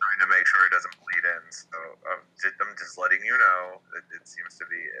 trying to make sure it doesn't bleed in. So I'm just letting you know it seems to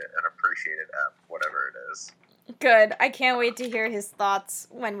be an appreciated app, whatever it is. Good. I can't wait to hear his thoughts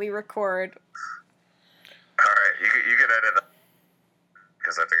when we record. All right, you can edit that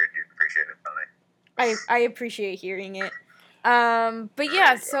because I figured you'd appreciate it, Donnie. I appreciate hearing it. But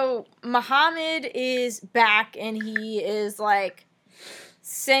yeah, so Muhammad is back and he is like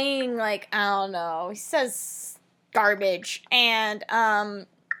saying like, I don't know, he says garbage, and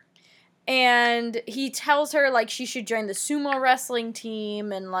he tells her like she should join the sumo wrestling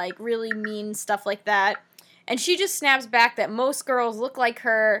team and like really mean stuff like that. And she just snaps back that most girls look like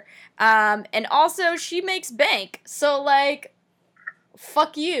her, and also she makes bank, so like,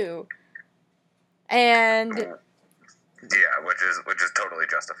 fuck you. And yeah, which is totally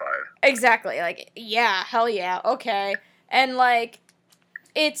justified. Exactly, like, yeah, hell yeah, okay. And like,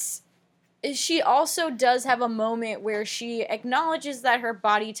 she also does have a moment where she acknowledges that her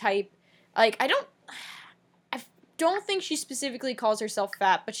body type, like, I don't think she specifically calls herself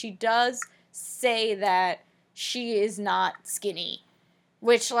fat, but she does say that she is not skinny,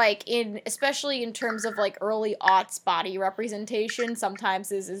 which like especially in terms of like early aughts body representation sometimes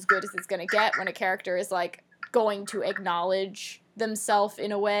is as good as it's gonna get when a character is like going to acknowledge themselves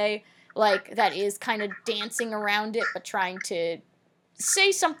in a way like that is kind of dancing around it but trying to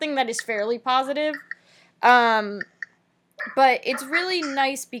say something that is fairly positive. But it's really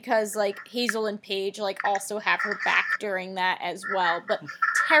nice because, like, Hazel and Paige, like, also have her back during that as well. But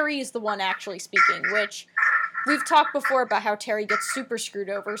Terry is the one actually speaking, which we've talked before about how Terry gets super screwed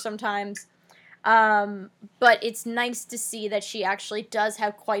over sometimes. But it's nice to see that she actually does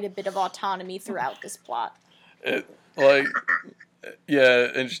have quite a bit of autonomy throughout this plot. And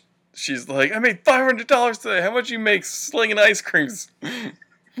she's like, I made $500 today. How much you make slinging ice creams?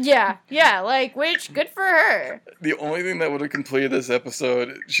 Yeah, like, which, good for her. The only thing that would have completed this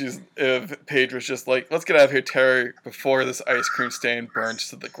episode, if Paige was just like, let's get out of here, Terry, before this ice cream stand burns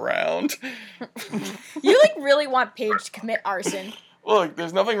to the ground. You, like, really want Paige to commit arson. Look,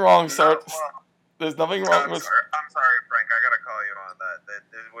 there's nothing wrong, there's nothing wrong with... I'm sorry, Frank, I gotta call you on that.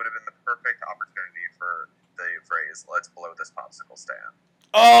 It would have been the perfect opportunity for the phrase, let's blow this popsicle stand.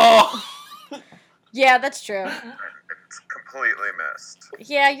 Oh! Yeah, that's true. It's completely missed.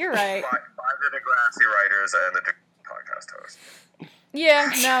 Yeah, you're right. By the Degrassi writers and the podcast host. Yeah,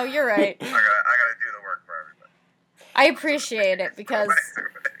 no, you're right. I gotta do the work for everybody. I appreciate it because...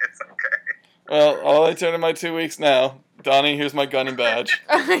 It's okay. Well, I'll return in my 2 weeks now. Donnie, here's my gun and badge.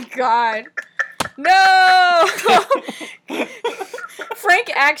 Oh my god. No!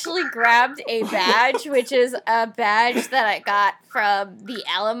 Frank actually grabbed a badge, which is a badge that I got from the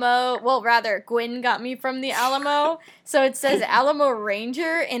Alamo. Well, rather, Gwen got me from the Alamo. So it says Alamo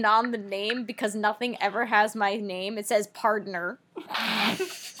Ranger, and on the name, because nothing ever has my name, it says Pardner. Oh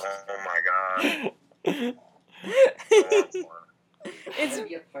my god. It's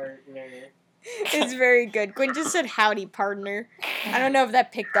Be a partner. it's very good. Quinn just said howdy, partner. I don't know if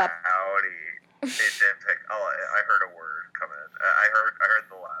that picked up. Howdy. It did pick. Oh, I heard a word come in. I heard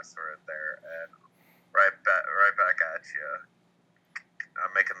the last word there, and right back at you.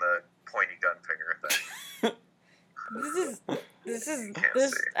 I'm making the pointy gun finger thing.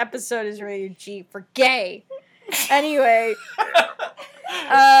 This episode is rated G for gay. Anyway,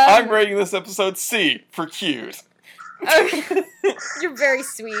 I'm rating this episode C for cute. you're very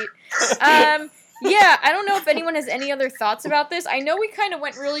sweet. Yeah, I don't know if anyone has any other thoughts about this. I know we kind of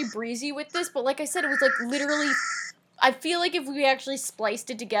went really breezy with this, but like I said, it was like literally. I feel like if we actually spliced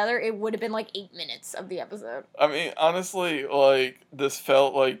it together, it would have been like 8 minutes of the episode. I mean, honestly, like, this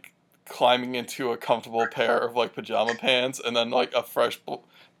felt like climbing into a comfortable pair of, like, pajama pants, and then, like, a fresh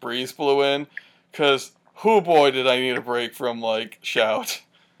breeze blew in, because, oh boy, did I need a break from, like, Shout.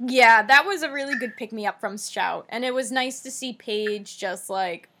 Yeah, that was a really good pick-me-up from Shout, and it was nice to see Paige just,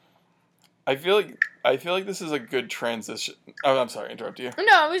 like... I feel like this is a good transition. Oh, I'm sorry, interrupt you.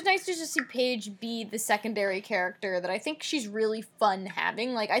 No, it was nice to just see Paige be the secondary character that I think she's really fun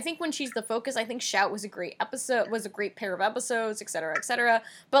having. Like, I think when she's the focus, I think Shout was a great pair of episodes, etc., etc.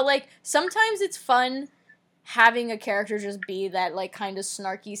 But, like, sometimes it's fun having a character just be that, like, kind of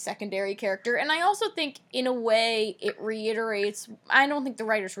snarky secondary character. And I also think, in a way, it reiterates... I don't think the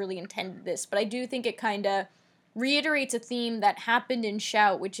writers really intended this, but I do think it kind of reiterates a theme that happened in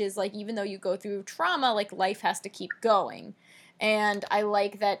Shout, which is, like, even though you go through trauma, like, life has to keep going. And I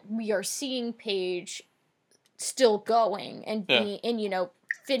like that we are seeing Paige still going and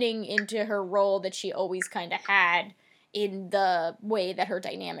fitting into her role that she always kind of had in the way that her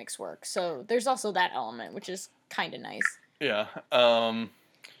dynamics work. So there's also that element, which is kind of nice. Yeah.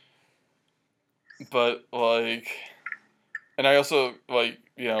 But, like... And I also, like,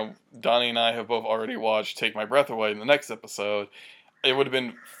 Donnie and I have both already watched Take My Breath Away in the next episode. It would have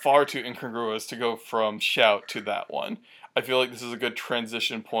been far too incongruous to go from Shout to that one. I feel like this is a good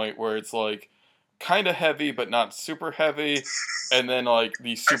transition point where it's, like, kind of heavy, but not super heavy, and then, like,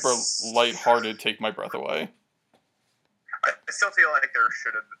 the super lighthearted Take My Breath Away. I still feel like there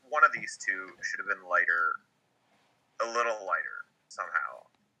should have... One of these two should have been lighter. A little lighter, somehow.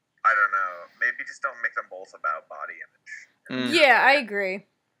 I don't know. Maybe just don't make them both about body image. Yeah, I agree.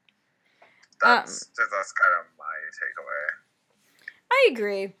 That's kind of my takeaway. I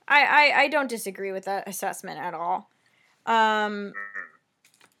agree. I don't disagree with that assessment at all.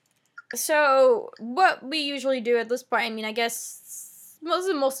 So, what we usually do at this point, I mean, I guess,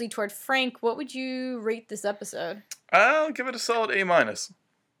 mostly toward Frank, what would you rate this episode? I'll give it a solid A-. Nice.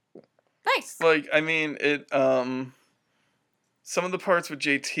 Like, I mean, it, some of the parts with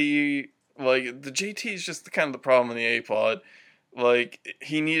JT, like, the JT is just kind of the problem in the A-plot. Like,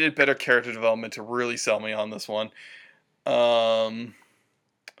 he needed better character development to really sell me on this one. And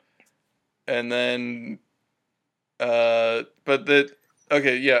then, I would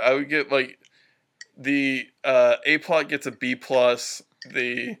get, like, the A-plot gets a B+,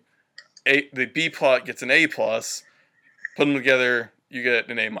 the B-plot gets an A+, put them together, you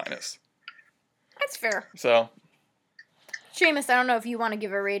get an A-. That's fair. So... Seamus, I don't know if you want to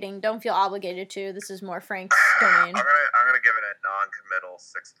give a rating. Don't feel obligated to. This is more Frank's domain. I'm gonna give it a non-committal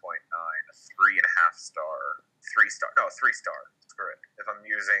 6.9, a 3.5 star, 3 star. No, 3 star. Screw it. If I'm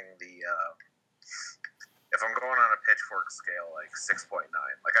using if I'm going on a pitchfork scale, like 6.9,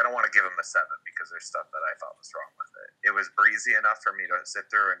 like I don't want to give him a 7 because there's stuff that I thought was wrong with it. It was breezy enough for me to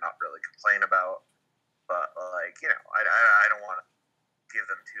sit through and not really complain about, but like I don't want to give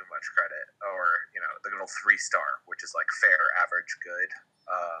them too much credit, or the little 3 star, which is like fair, average, good.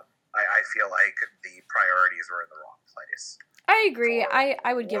 I feel like the priorities were in the wrong place. I agree. I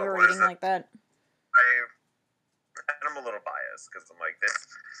would give a rating like that. I'm a little biased because I'm like this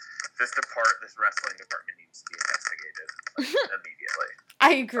wrestling department needs to be investigated immediately.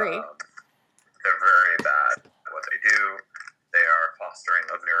 I agree. They're very bad at what they do. They are fostering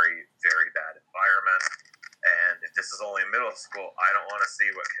a very, very bad environment. And if this is only middle school, I don't want to see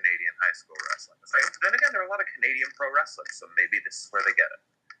what Canadian high school wrestling is like. But then again, there are a lot of Canadian pro wrestlers, so maybe this is where they get it.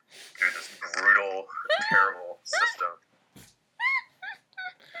 Through this brutal, terrible system.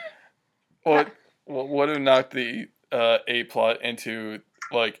 What would have knocked the A-plot into,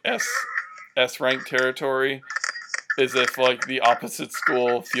 like, S rank territory is if, like, the opposite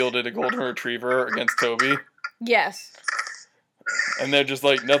school fielded a golden retriever against Toby. Yes. And they're just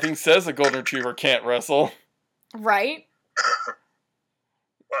like, nothing says a golden retriever can't wrestle. Right?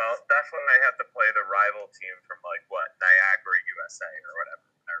 Well, that's when they had to play the rival team from, like, Niagara, USA, or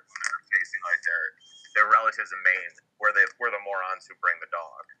whatever. They're facing, like, their relatives in Maine, where the morons who bring the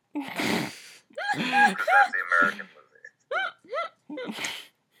dog. Because that's the American movie.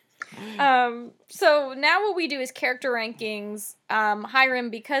 So now what we do is character rankings. Hiram,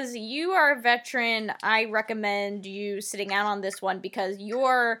 because you are a veteran, I recommend you sitting out on this one because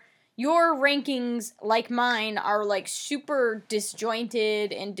your rankings, like mine, are like super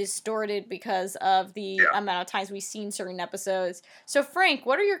disjointed and distorted because of the amount of times we've seen certain episodes. So Frank,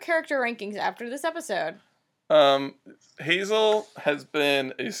 what are your character rankings after this episode? Hazel has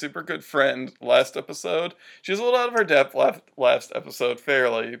been a super good friend last episode. She was a little out of her depth last episode,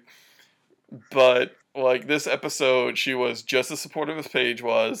 fairly. But, like, this episode, she was just as supportive as Paige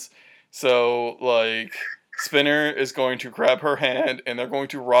was. So, like, Spinner is going to grab her hand, and they're going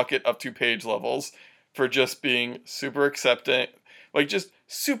to rocket up to Paige levels for just being super accepting. Like, just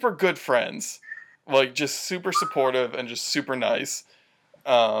super good friends. Like, just super supportive and just super nice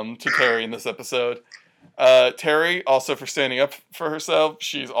to Terry in this episode. Terry, also for standing up for herself,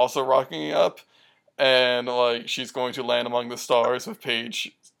 she's also rocking up, and like she's going to land among the stars with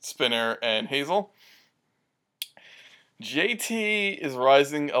Paige, Spinner, and Hazel. JT is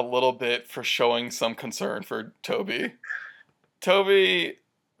rising a little bit for showing some concern for Toby. Toby,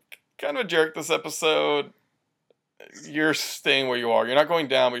 kind of a jerk this episode. You're staying where you are. You're not going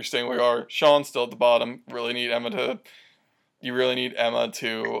down, but you're staying where you are. Sean's still at the bottom. You really need Emma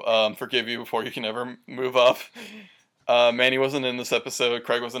to forgive you before you can ever move up. Manny wasn't in this episode.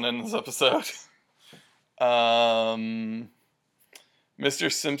 Craig wasn't in this episode. Mr.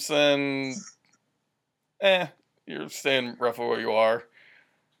 Simpson, you're staying roughly where you are.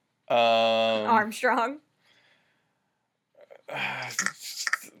 Armstrong. I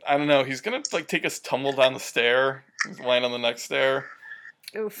don't know. He's gonna like take us tumble down the stair, land on the next stair.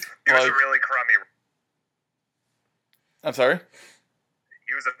 Oof. He was a really crummy. I'm sorry?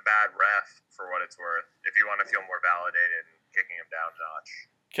 He was a bad ref, for what it's worth, if you want to feel more validated and kicking him down a notch.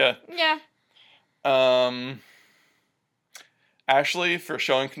 Okay. Yeah. Ashley, for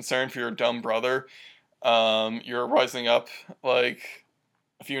showing concern for your dumb brother, you're rising up, like,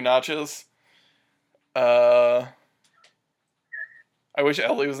 a few notches. I wish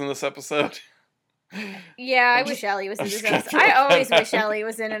Ellie was in this episode. Yeah, I wish Ellie was in this episode. I always wish Ellie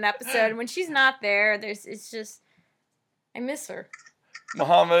was in an episode. When she's not there, it's just... I miss her.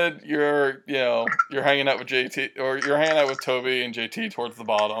 Muhammad, you're hanging out with JT, or you're hanging out with Toby and JT towards the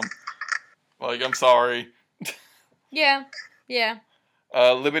bottom. Like, I'm sorry. Yeah.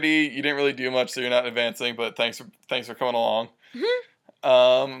 Liberty, you didn't really do much, so you're not advancing, but thanks for coming along.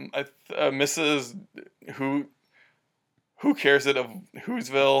 Mm-hmm. Mrs. Who cares it of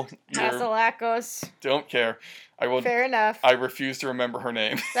Whoville? Hazelakos. Don't care. Fair enough. I refuse to remember her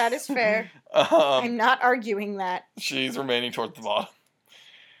name. That is fair. I'm not arguing that. She's remaining towards the bottom.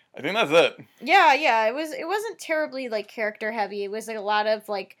 I think that's it. Yeah. It wasn't terribly like character heavy. It was like a lot of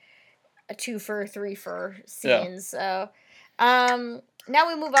like a 2-fer, 3-fer scenes. Yeah. So, now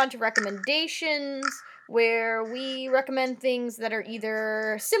we move on to recommendations, where we recommend things that are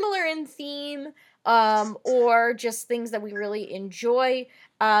either similar in theme, or just things that we really enjoy.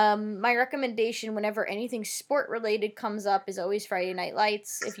 My recommendation whenever anything sport related comes up is always Friday Night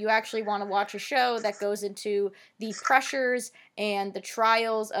Lights. If you actually want to watch a show that goes into the pressures and the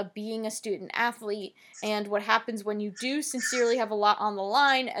trials of being a student athlete and what happens when you do sincerely have a lot on the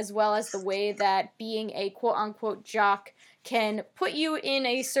line, as well as the way that being a quote-unquote jock can put you in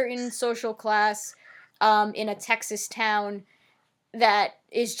a certain social class in a Texas town that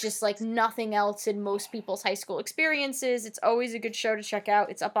is just like nothing else in most people's high school experiences. It's always a good show to check out.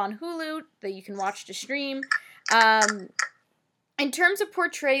 It's up on Hulu that you can watch to stream. In terms of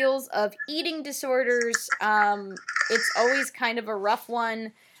portrayals of eating disorders, it's always kind of a rough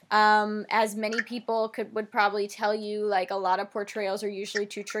one. As many people would probably tell you, like, a lot of portrayals are usually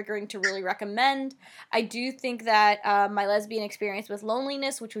too triggering to really recommend. I do think that My Lesbian Experience with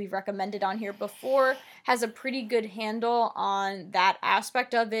Loneliness, which we've recommended on here before, has a pretty good handle on that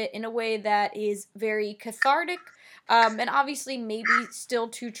aspect of it in a way that is very cathartic, and obviously maybe still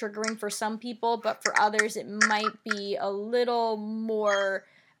too triggering for some people, but for others it might be a little more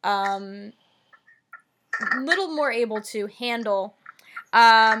able to handle.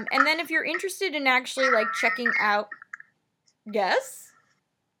 And then if you're interested in actually, like, checking out... Yes?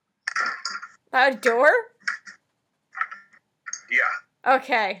 A door? Yeah.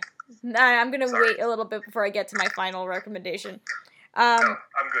 Okay. I'm going to wait a little bit before I get to my final recommendation. I'm good.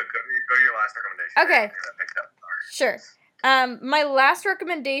 Go to your last recommendation. Okay. Sure. My last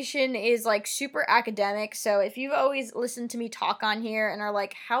recommendation is, like, super academic, so if you've always listened to me talk on here and are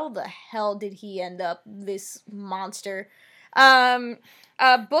like, how the hell did he end up this monster?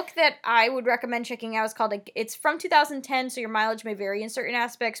 A book that I would recommend checking out is called, it's from 2010, so your mileage may vary in certain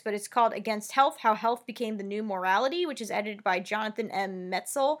aspects, but it's called Against Health, How Health Became the New Morality, which is edited by Jonathan M.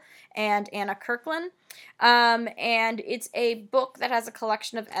 Metzl and Anna Kirkland. And it's a book that has a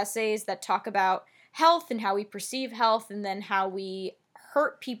collection of essays that talk about health and how we perceive health, and then how we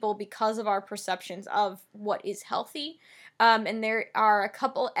hurt people because of our perceptions of what is healthy. And there are a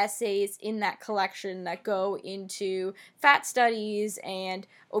couple essays in that collection that go into fat studies and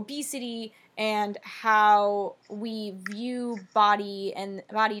obesity and how we view body and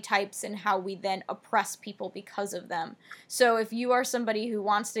body types and how we then oppress people because of them. So if you are somebody who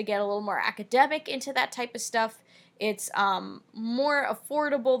wants to get a little more academic into that type of stuff, it's more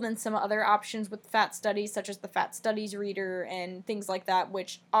affordable than some other options with fat studies, such as the Fat Studies Reader and things like that,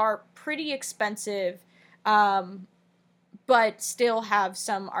 which are pretty expensive, but still have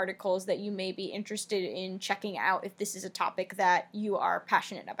some articles that you may be interested in checking out if this is a topic that you are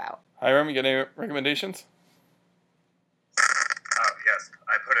passionate about. Hi, Remy, got any recommendations? Oh, yes.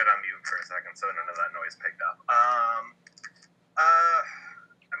 I put it on mute for a second so none of that noise picked up.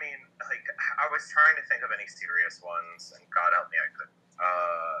 I mean, like, I was trying to think of any serious ones, and God help me, I couldn't.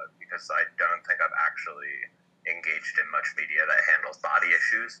 Because I don't think I've actually engaged in much media that handles body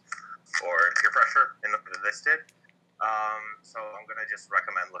issues or peer pressure in the way this did. So I'm going to just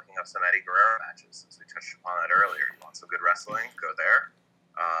recommend looking up some Eddie Guerrero matches, since we touched upon that earlier. You want some good wrestling? Go there.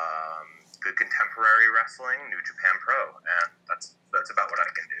 Good contemporary wrestling, New Japan Pro, and that's about what I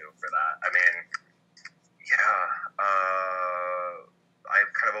can do for that. I mean, yeah,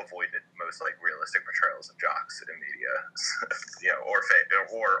 I've kind of avoided most like realistic portrayals of jocks in media, or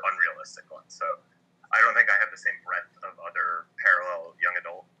unrealistic ones. So I don't think I have the same breadth of other parallel young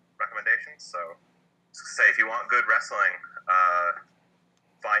adult recommendations. So say if you want good wrestling,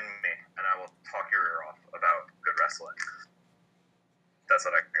 find me and I will talk your ear off about good wrestling. That's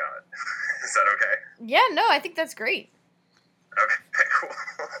what I got. Is that okay? Yeah, no, I think that's great. Okay, cool.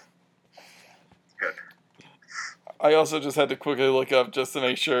 Good. I also just had to quickly look up just to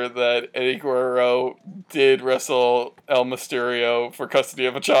make sure that Eddie Guerrero did wrestle El Mysterio for custody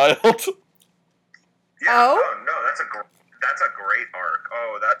of a child. Yeah. Oh? No, that's a great arc.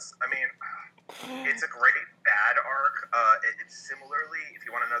 It's a great bad arc. It's similarly, if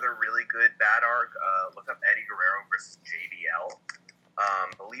you want another really good bad arc, look up Eddie Guerrero versus JBL.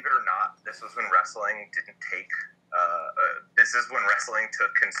 Believe it or not, this was when wrestling didn't take. This is when wrestling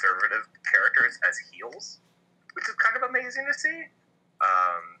took conservative characters as heels, which is kind of amazing to see.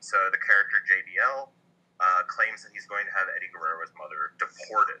 So the character JBL claims that he's going to have Eddie Guerrero's mother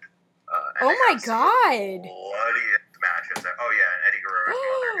deported. Oh my God! Bloodiest matches. Oh yeah, and Eddie Guerrero's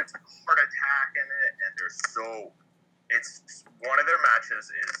mother gets a heart attack in it, and it's one of their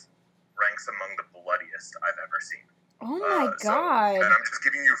matches is ranks among the bloodiest I've ever seen. Oh my God! And I'm just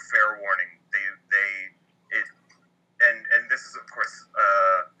giving you fair warning. And this is of course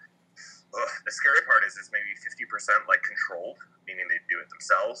the scary part is maybe 50% like controlled, meaning they do it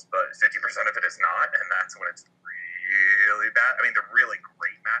themselves, but 50% of it is not, and that's when it's really bad. I mean, they're really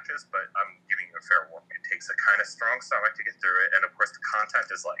great matches, but I'm giving you a fair warning. It takes a kind of strong stomach to get through it, and of course the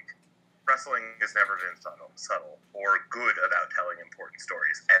content is like, wrestling has never been subtle or good about telling important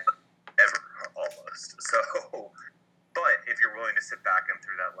stories, ever, almost. So, but if you're willing to sit back and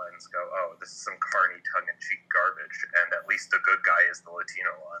through that lens go, oh, this is some carny, tongue-in-cheek garbage, and at least the good guy is the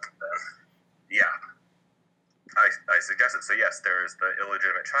Latino one, then yeah, I suggest it. So yes, there's the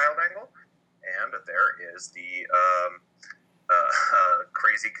illegitimate child angle, and there is the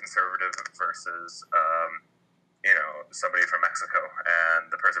crazy conservative versus somebody from Mexico,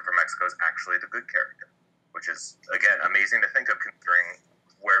 and the person from Mexico is actually the good character, which is again amazing to think of considering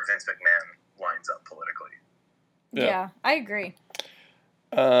where Vince McMahon lines up politically. Yeah, I agree.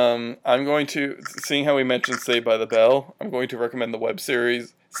 I'm going to, seeing how we mentioned Saved by the Bell, I'm going to recommend the web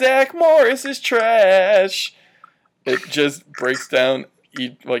series Zach Morris is Trash. It just breaks down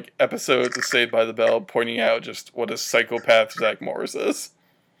episodes of Saved by the Bell, pointing out just what a psychopath Zach Morris is.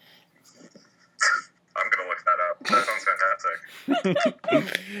 I'm gonna look that up. That sounds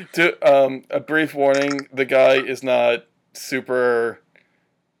fantastic. A brief warning: the guy is not super,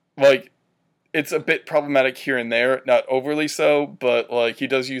 it's a bit problematic here and there, not overly so, but he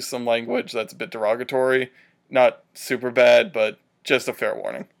does use some language that's a bit derogatory. Not super bad, but just a fair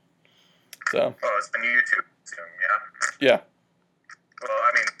warning. So. Oh, it's on YouTube, yeah. Yeah. Well,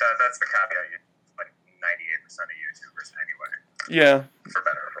 I mean that's the caveat. 98% of YouTubers anyway. Yeah. For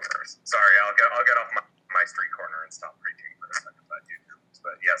better or for worse. Sorry, I'll get off my street corner and stop preaching for a second about YouTubers.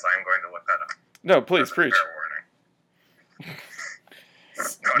 But yes, I am going to look that up. No, please That's preach. Fair warning.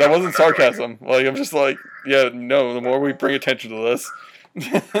 That wasn't sarcasm. I'm just the more we bring attention to this,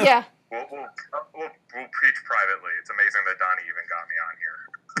 Yeah. We'll preach privately. It's amazing that Donnie even got me on here.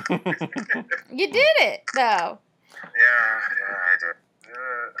 You did it, though. Yeah, I did.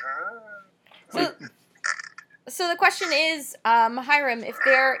 So the question is, Hiram, if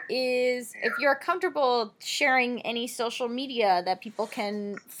you're comfortable sharing any social media that people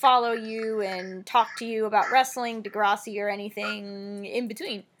can follow you and talk to you about wrestling, Degrassi, or anything in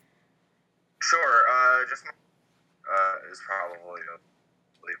between. Sure. Just is probably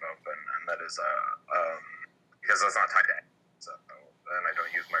leave open, and that is because that's not tied to it, so and I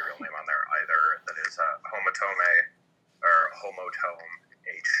don't use my real name on there either. That is Homotome or Homotome,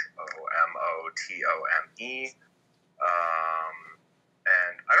 HOMOTOME.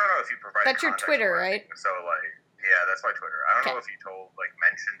 And I don't know if you provide. That's your Twitter, right? So yeah, that's my Twitter. I don't know if you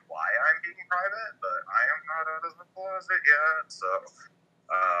mentioned why I'm being private, but I am not out of the closet yet. So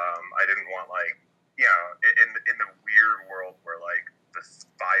I didn't want in the weird world where the 5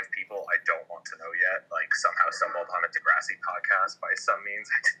 people I don't want to know yet somehow stumbled on a Degrassi podcast by some means.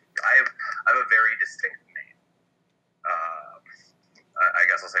 I have a very distinct name. I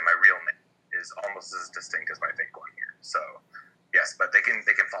guess I'll say my real name is almost as distinct as my fake one here. So yes, but they can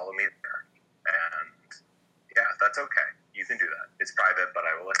follow me there, and yeah, that's okay. You can do that. It's private, but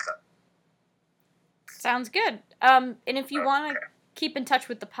I will accept. Sounds good. And if you want to keep in touch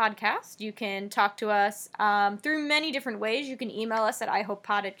with the podcast, you can talk to us through many different ways. You can email us at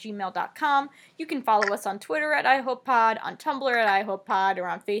ihopepod@gmail.com. You can follow us on Twitter at ihopepod, on Tumblr at ihopepod, or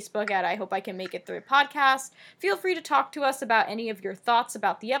on Facebook at ihopeICanMakeIt3 podcast. Feel free to talk to us about any of your thoughts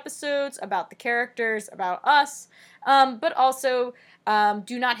about the episodes, about the characters, about us, but also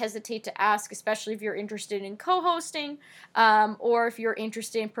do not hesitate to ask, especially if you're interested in co-hosting, or if you're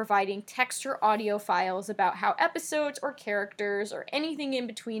interested in providing text or audio files about how episodes or characters or anything in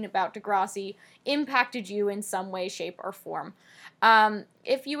between about Degrassi impacted you in some way, shape, or form.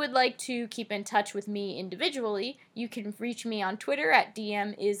 If you would like to keep in touch with me individually, you can reach me on Twitter at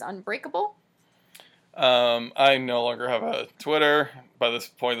DMIsUnbreakable. I no longer have a Twitter. By this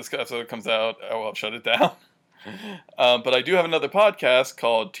point this episode comes out, I will have shut it down. But I do have another podcast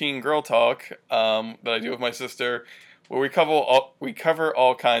called Teen Girl Talk that I do with my sister, where we cover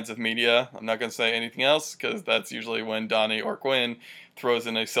all kinds of media. I'm not going to say anything else, because that's usually when Donnie or Gwen throws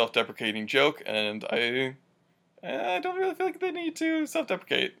in a self-deprecating joke, and I don't really feel like they need to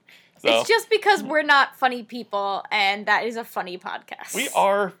self-deprecate. So, it's just because we're not funny people, and that is a funny podcast. We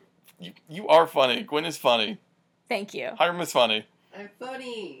are. You are funny. Gwen is funny. Thank you. Hiram is funny. I'm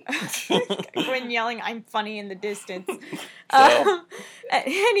funny. Gwen yelling, "I'm funny" in the distance. So.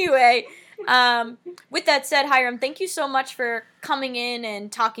 Anyway, with that said, Hiram, thank you so much for coming in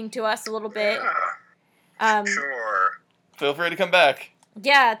and talking to us a little bit. Sure. Feel free to come back.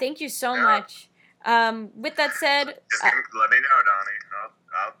 Yeah, thank you so much. With that said, just let me know, Donnie.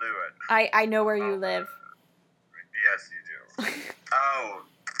 I'll do it. I know where you live. Yes, you do.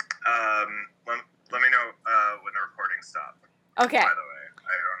 Let me know when the recording stops. Okay. By the way,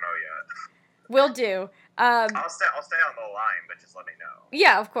 I don't know yet. Will do. I'll stay on the line, but just let me know.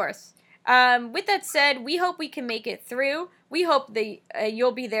 Yeah, of course. With that said, we hope we can make it through. We hope that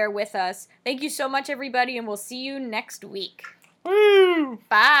you'll be there with us. Thank you so much, everybody, and we'll see you next week. Woo!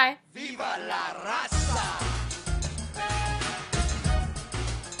 Bye. Viva la raza!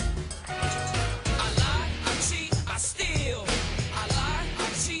 I lie, I cheat, I steal. I lie, I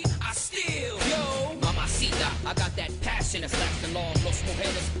cheat, I steal. Yo, mamacita, I got that passion that's lasting long. Los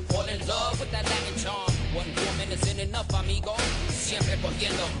mujeres fall in love with that Latin charm. One woman isn't enough, amigo. Siempre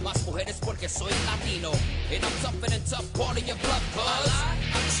cogiendo más mujeres porque soy latino. And I'm tougher than tough, calling your bluff, cuz. I lie,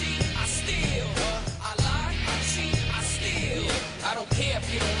 I cheat, I steal. I lie, I cheat, I steal. I don't care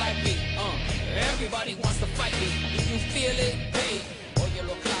if you don't like me. Everybody wants to fight me.